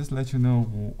 Just to let you know,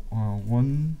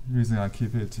 one reason I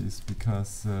keep it is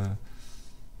because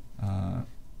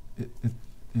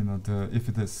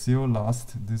if the seal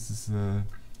lost, this is the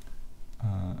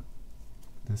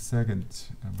second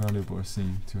valuable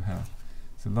thing to have.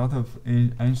 So a lot of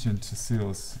ancient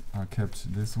seals are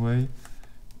kept this way.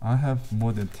 I have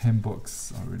more than 10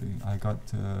 books already.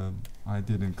 I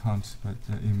didn't count, but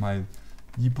in my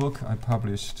ebook I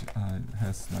published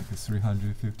has like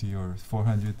 350 or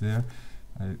 400 there.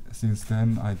 Since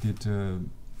then I did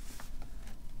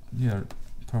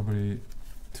probably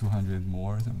 200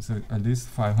 more, so at least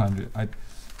 500.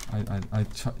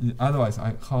 Otherwise,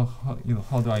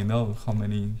 how do I know how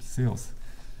many seals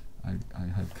I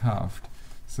have carved?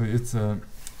 So it's a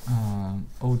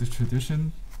old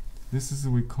tradition. This is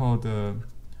we call the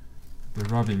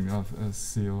rubbing of a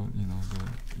seal.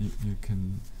 You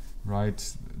can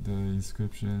write the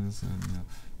inscriptions, and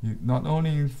you not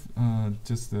only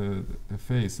just the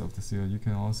face of the seal. You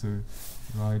can also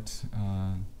write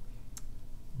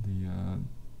the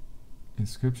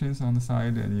inscriptions on the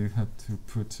side, and you have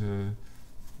to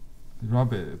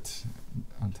rub it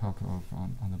on top of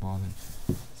on the bottom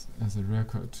as a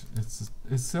record.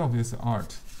 Itself is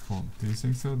art form. Do you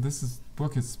think so? This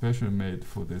book is specially made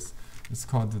for this. It's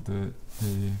called the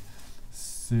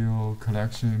seal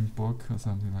collection book or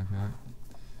something like that.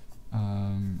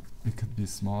 It could be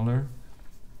smaller.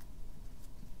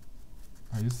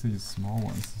 I used to use small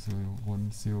ones, so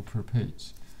 1 seal per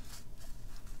page.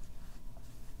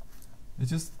 It's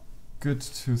just good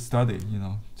to study,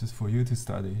 just for you to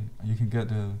study. You can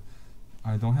get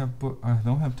I don't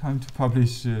have time to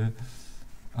publish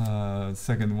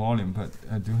second volume, but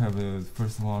I do have a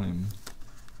first volume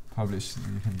published.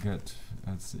 You can get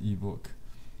as ebook.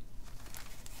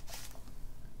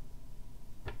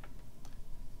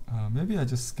 Maybe I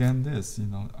just scan this.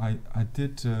 I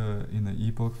did in the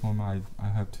ebook form. I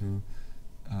have to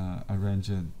arrange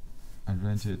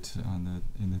it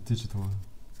in the digital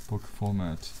book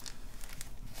format,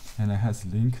 and it has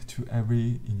link to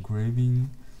every engraving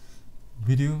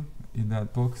video in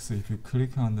that book. So if you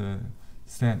click on the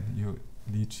stand, you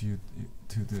lead you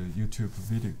to the YouTube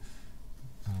video.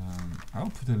 I'll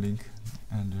put a link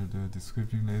under the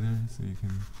description later, so you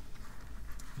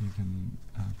can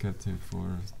get it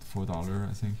for $4,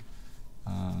 I think.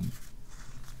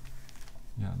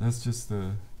 Yeah, that's just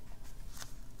a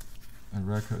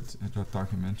record, a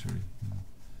documentary.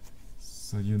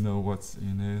 So you know what's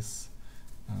in this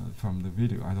from the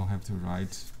video. I don't have to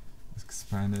write,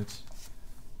 expand it,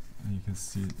 and you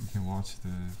can watch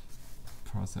the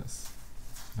process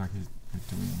like we're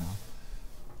doing now.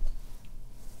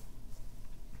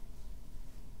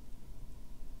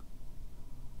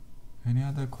 Any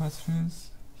other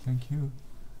questions? Thank you,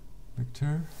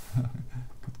 Victor.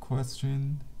 Good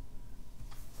question.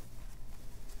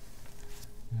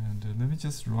 And let me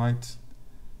just write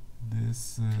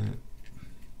this.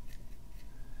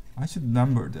 I should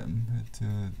number them, but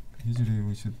usually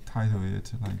we should title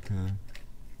it like a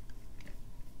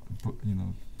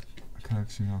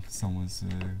collection of someone's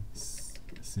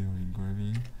seal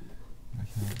engraving,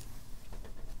 like that.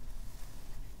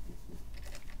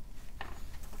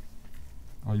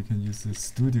 Or you can use the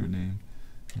studio name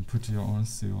and put your own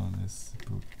seal on this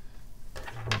book.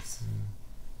 Let's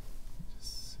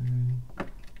just say,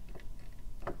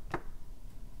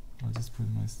 I'll just put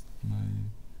my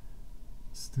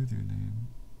studio name.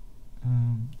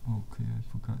 Okay, I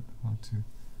forgot how to.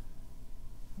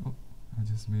 Oh, I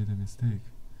just made a mistake.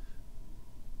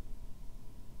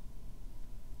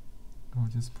 I'll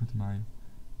just put my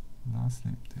last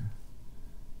name there.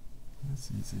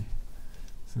 That's easy.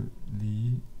 So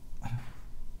Li,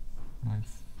 my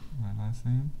last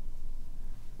name,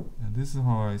 and this is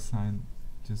how I sign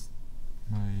just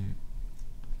my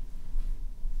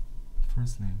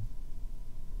first name.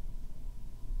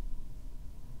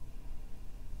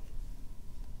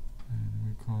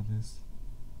 call this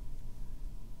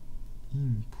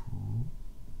input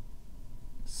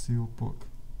seal book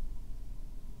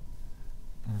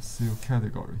or seal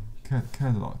category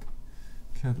catalog,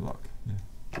 yeah.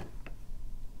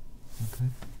 Okay,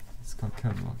 it's called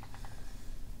catalog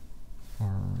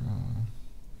or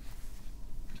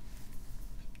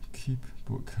keep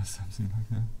book or something like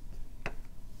that.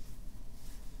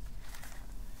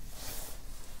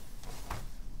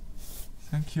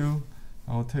 Thank you.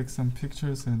 I'll take some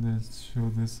pictures and show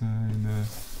this in the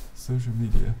social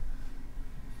media.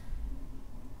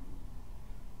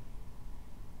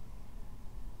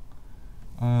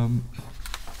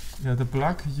 Yeah, the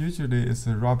black usually is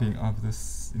a rubbing of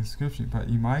this inscription, but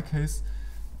in my case,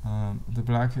 the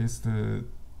black is the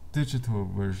digital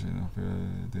version of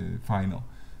the final,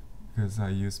 because I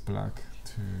use black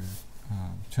to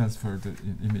transfer the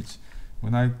image.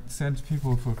 When I send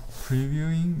people for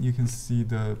previewing, you can see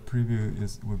the preview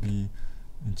will be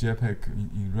in JPEG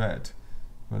in red,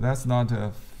 but that's not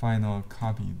a final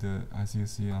copy. As you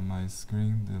see on my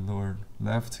screen, the lower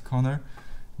left corner,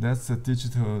 that's a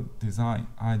digital design.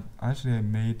 I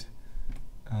made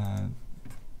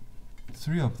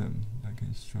 3 of them. I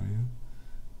can show you.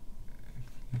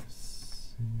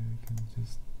 See, I can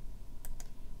just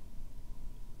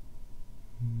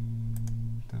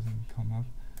doesn't come up.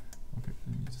 Okay,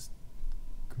 let me just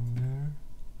go there.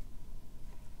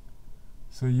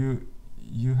 So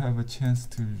you have a chance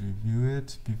to review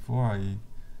it before I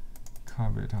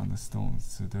cover it on the stone,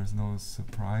 so there's no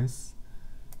surprise.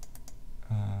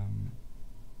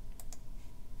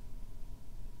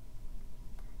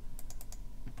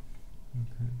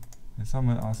 Okay, and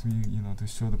someone asked me, to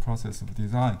show the process of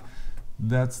design.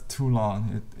 That's too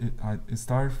long. It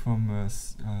started from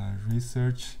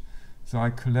research, so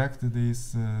I collected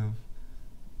these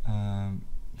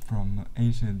from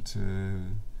ancient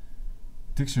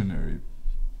dictionary,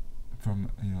 from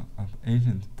of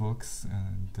ancient books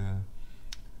and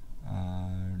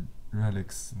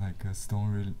relics like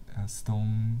stone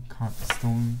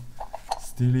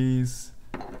steles,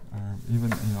 or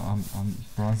even on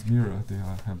bronze mirror they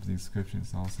have the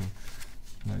inscriptions also.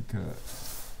 Like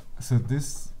so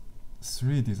this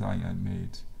 3 design I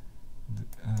made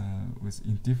was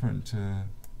in different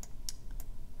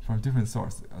from different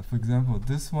sources. For example,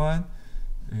 this one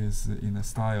is in the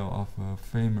style of a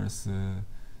famous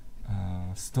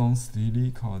stone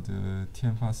stele called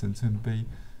Tianfa Shencun Bei.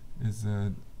 Is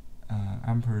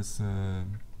emperor's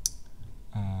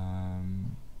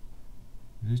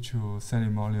ritual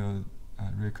ceremonial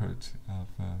record of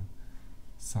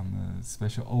some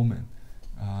special omen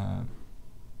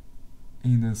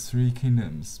in the 3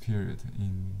 Kingdoms period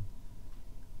in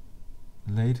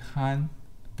late Han,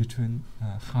 between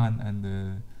Han and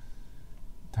the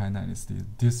Tang Dynasty,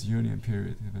 disunion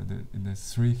period, in the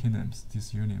 3 Kingdoms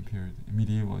disunion period,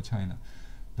 medieval China.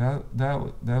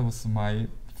 That was my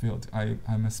field.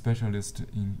 I'm a specialist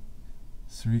in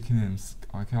 3 Kingdoms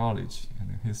archaeology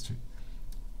and history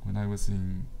when I was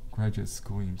in graduate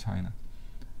school in China.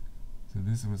 So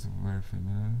this was very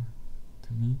familiar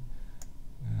to me,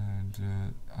 and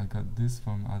I got this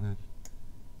from other.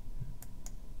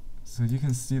 So you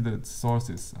can see the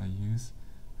sources I use.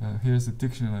 Here's a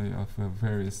dictionary of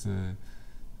various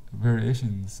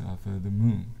variations of the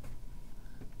moon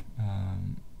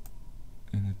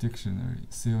in a dictionary.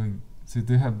 So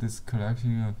they have this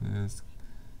collection of this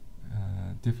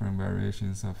different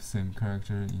variations of same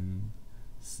character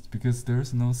because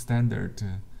there's no standard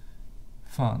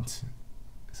font,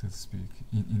 so to speak,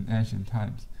 in ancient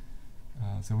times.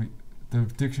 So the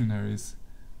dictionary is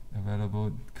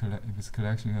available. It's a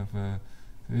collection of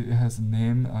it has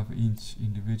name of each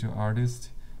individual artist.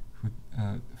 Who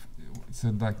so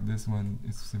like this one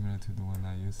is similar to the one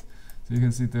I use. So you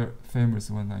can see the famous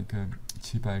one like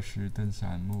 700石登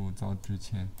山木造之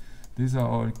前. These are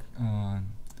all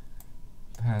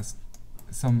past,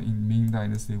 some in Ming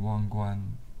Dynasty, Wang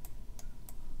Guan.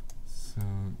 So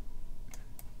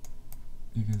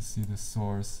you can see the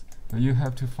source, but you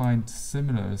have to find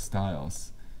similar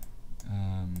styles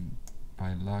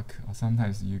by luck, or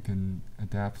sometimes you can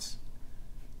adapt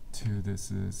to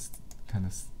this kind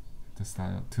of the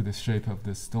style, to the shape of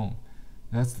the stone.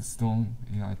 That's the stone.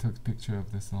 I took a picture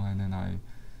of the stone and then I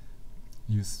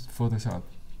use Photoshop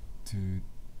to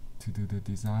do the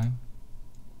design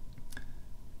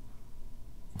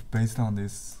based on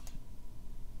this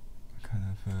kind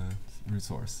of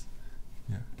resource.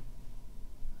 Yeah.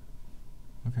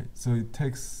 Okay, so it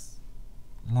takes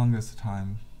longest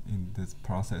time in this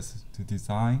process to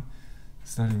design,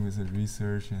 starting with the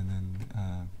research and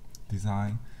then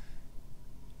design.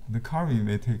 The carving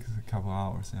may take a couple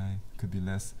hours, and it could be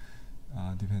less,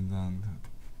 depends on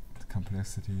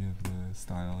complexity of the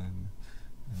style and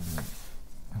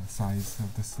size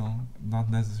of the stone. Not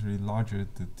necessarily larger,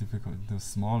 the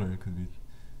smaller could be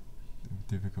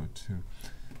difficult too.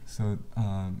 So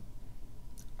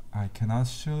I cannot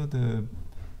show the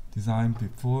design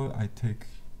before I take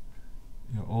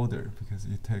your order because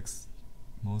it takes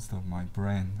most of my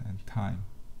brain and time.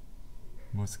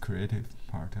 Most creative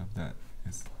part of that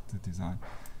is the design,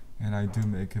 and I do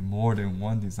make more than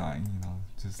one design,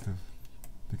 just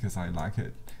because I like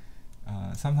it.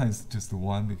 Sometimes just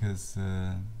one because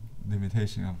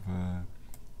limitation of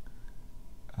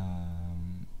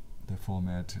the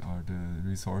format or the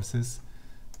resources.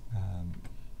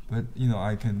 But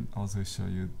I can also show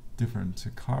you different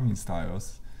carving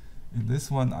styles. In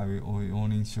this one, I will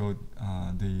only show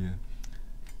the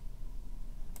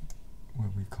what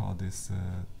we call this.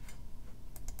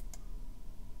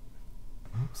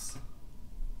 Oops.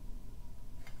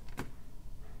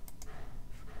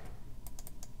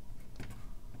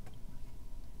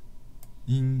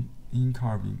 In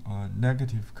carving or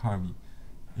negative carving.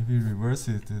 If you reverse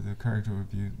it, the character will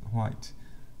be white.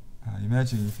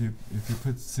 Imagine if you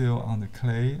put seal on the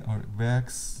clay or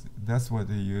wax, that's what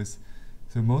they use.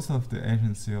 So most of the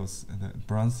ancient seals, the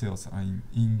bronze seals, are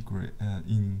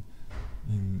in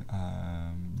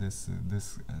this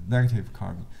negative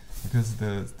carving because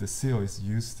the seal is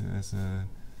used as a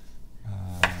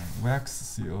wax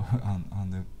seal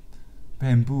on the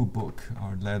bamboo book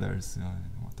or letters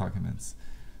documents,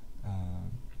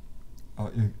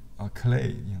 or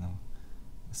clay,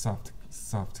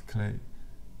 soft clay.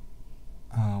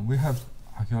 We have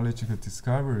archaeological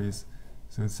discoveries,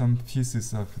 so some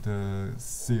pieces of the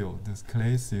seal, this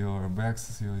clay seal or wax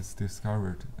seal, is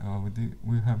discovered.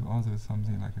 We have also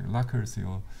something like a lacquer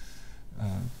seal.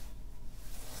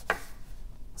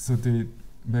 So they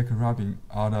make rubbing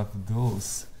out of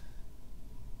those.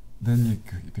 Then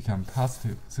it become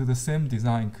positive. So the same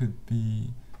design could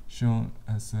be shown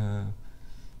as a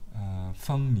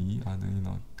fengmi,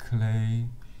 clay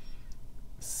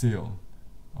seal,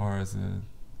 or as a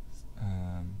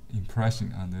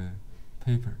impression on the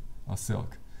paper or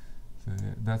silk. So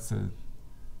that's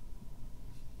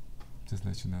just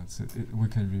let you know. So we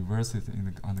can reverse it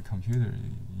on the computer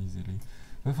easily.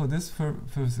 But for this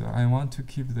purpose, I want to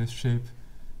keep the shape,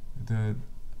 the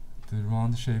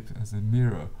round shape, as a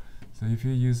mirror. So if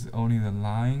you use only the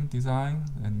line design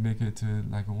and make it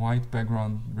like a white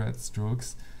background, red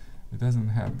strokes, it doesn't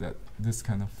have this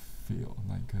kind of feel,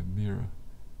 like a mirror.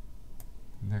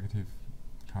 Negative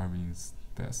carving is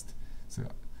best. So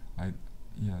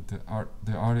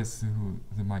the artist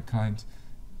my client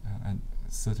and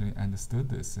certainly understood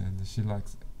this, and she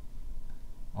likes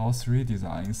all three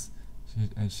designs.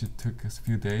 She took a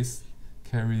few days,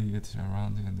 carry it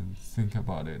around and then think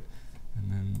about it,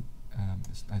 and then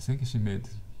I think she made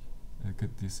a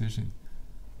good decision,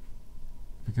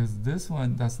 because this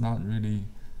one does not really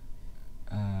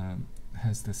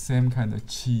has the same kind of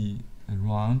qi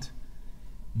round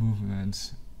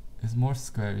movement. It's more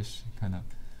squarish kind of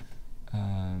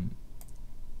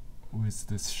with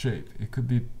this shape. It could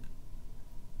be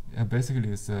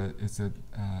basically it's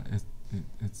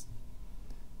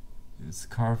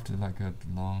carved like a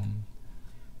long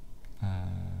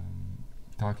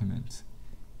document.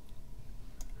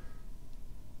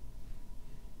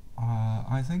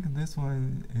 I think this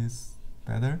one is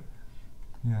better,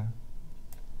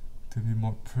 to be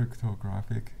more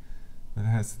pictographic, but it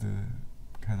has the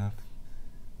kind of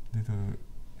little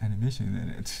animation in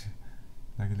it,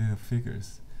 like little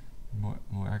figures,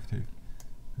 more active.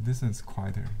 This one's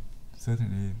quieter,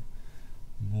 certainly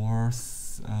more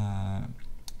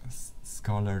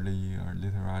scholarly or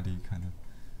literary kind of.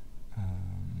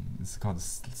 It's called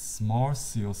small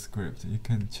seal script. You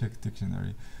can check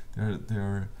dictionary. There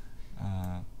are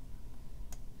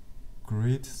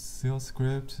great seal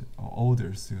script or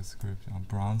older seal script on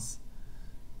bronze.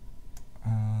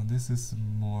 This is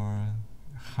more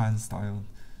Han style.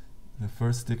 The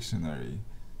first dictionary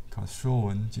called 说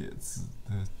文解字,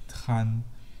 the Han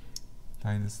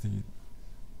Dynasty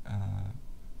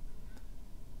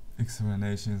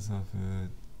explanations of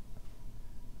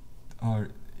or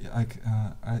like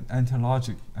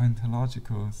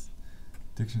anthological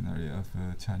dictionary of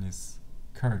Chinese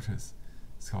characters.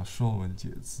 It's called 说文解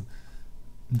字.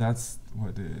 That's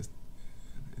what it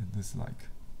is like.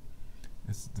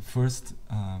 It's the first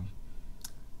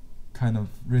kind of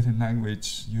written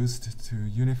language used to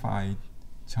unify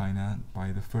China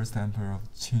by the first emperor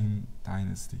of Qing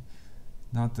dynasty.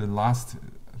 Not the last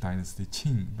dynasty,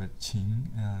 Qing, but Qing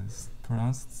is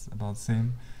pronounced about the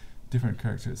same, different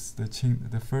characters.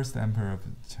 The first emperor of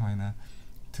China,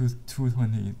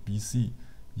 220 BC,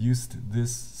 used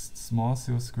this small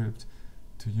seal script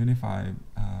to unify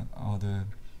all the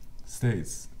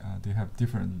states. They have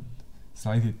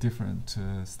slightly different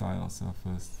styles of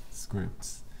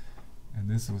scripts, and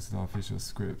this was the official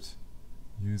script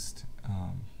used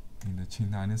in the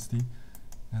Qing Dynasty.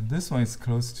 And this one is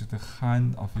close to the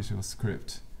Han official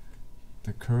script,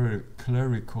 the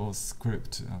clerical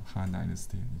script of Han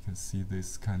Dynasty. You can see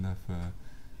this kind of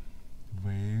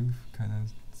wave kind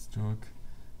of stroke.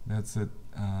 That's a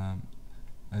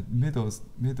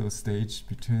middle stage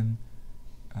between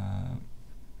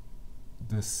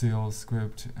the seal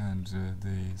script and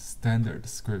the standard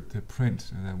script. The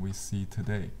print that we see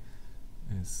today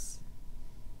is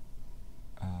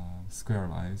square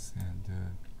lines,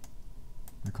 and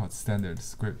we call it standard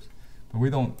script. But we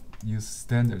don't use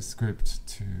standard script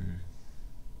to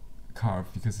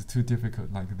carve because it's too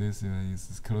difficult. Like this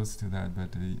is close to that,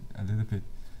 but a little bit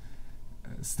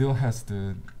still has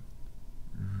the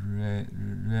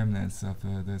remnants of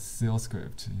the seal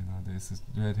script. This is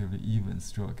relatively even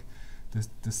stroke.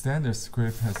 The standard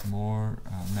script has more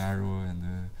narrow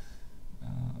and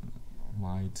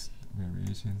wide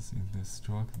variations in the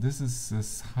stroke. This is the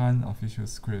Han official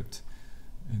script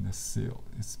in the seal.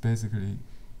 It's basically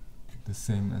the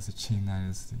same as the Qing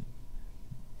Dynasty.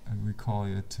 We call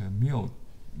it Miu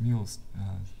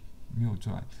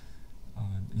Zhuan.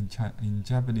 In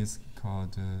Japanese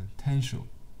called Tenshu.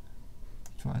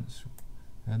 Zhuanshu.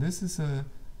 This is a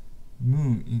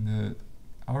moon in the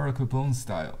oracle bone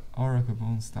style.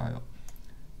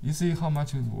 You see how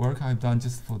much work I've done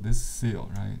just for this seal,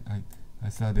 right? I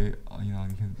study,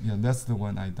 that's the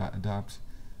one I adapt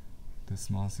the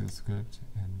small seal script,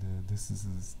 and this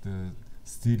is the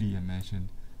stele I mentioned.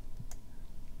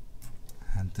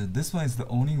 And this one is the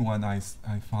only one I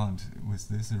found with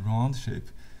this round shape,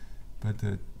 but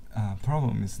the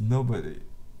problem is nobody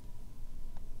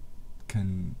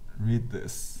can read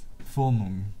this full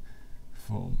moon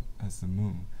form as a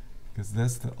moon, because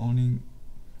that's the only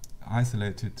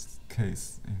isolated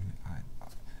case.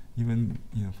 Even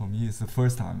for me, it's the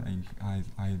first time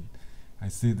I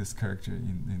see this character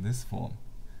in this form,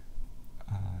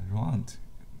 round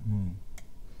moon.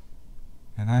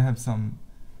 And I have some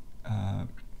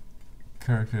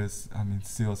characters,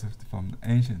 seals from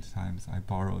ancient times I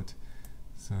borrowed,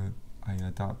 so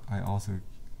I also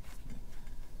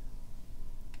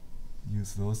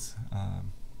use those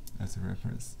as a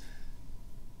reference.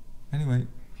 Anyway,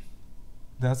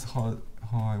 that's how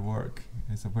I work.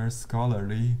 It's a very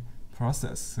scholarly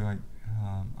process, so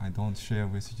I don't share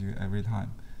with you every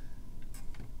time.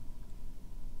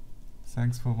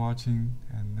 Thanks for watching,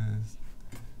 and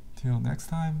till next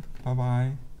time, bye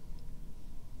bye.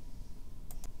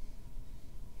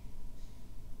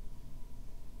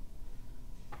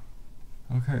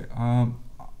 Okay,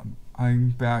 I'm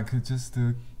back just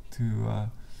to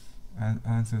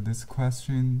answer this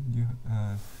question.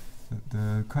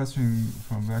 The question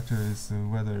from Vector is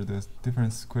whether the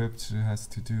different script has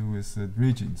to do with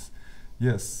regions.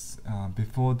 Yes,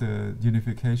 before the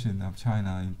unification of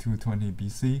China in 220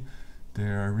 BC,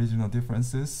 there are regional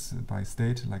differences by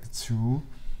state, like Chu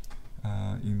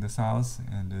in the south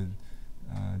and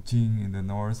Jing in the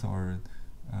north, or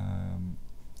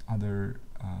other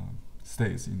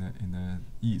states in the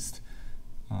east.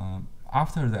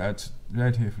 After that,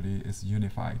 relatively is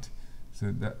unified.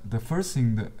 So the first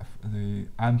thing that the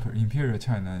Imperial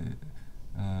China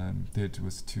did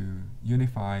was to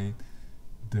unify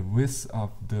the width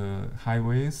of the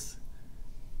highways,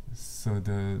 so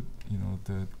the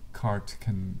cart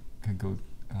can go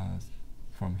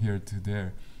from here to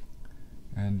there,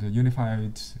 and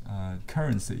unified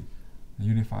currency,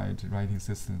 unified writing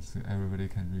systems, so everybody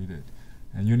can read it,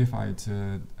 and unified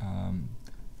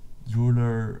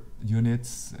ruler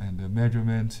units and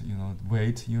measurement,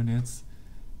 weight units,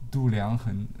 度量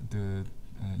衡,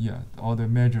 all the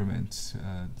measurement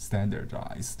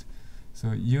standardized.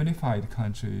 So unified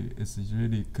country is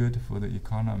really good for the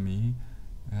economy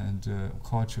and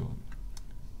culture.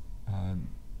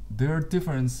 There are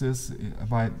differences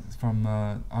from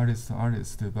artist to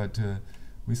artist, but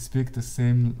we speak the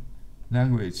same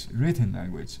language, written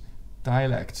language,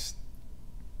 dialect.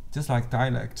 Just like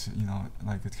dialect,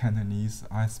 like Cantonese,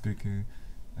 I speak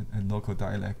a local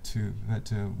dialect too.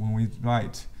 But when we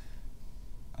write,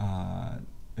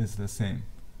 it's the same.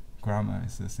 Grammar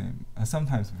is the same.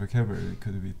 Sometimes vocabulary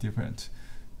could be different.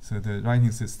 So the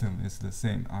writing system is the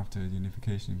same after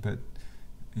unification. But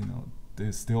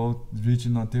there's still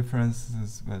regional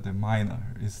differences, but they're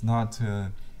minor. It's not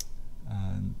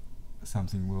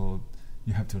something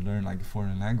you have to learn like a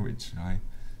foreign language, right?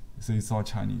 So it's all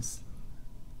Chinese.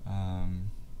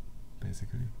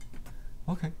 Basically.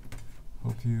 Okay,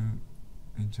 Hope you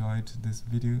enjoyed this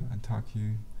video, and talk to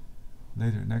you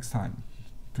later next time.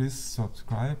 Please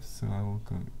subscribe so I will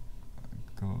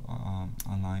go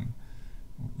online.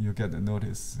 You'll get a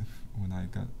notice when I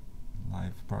got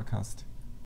live broadcast.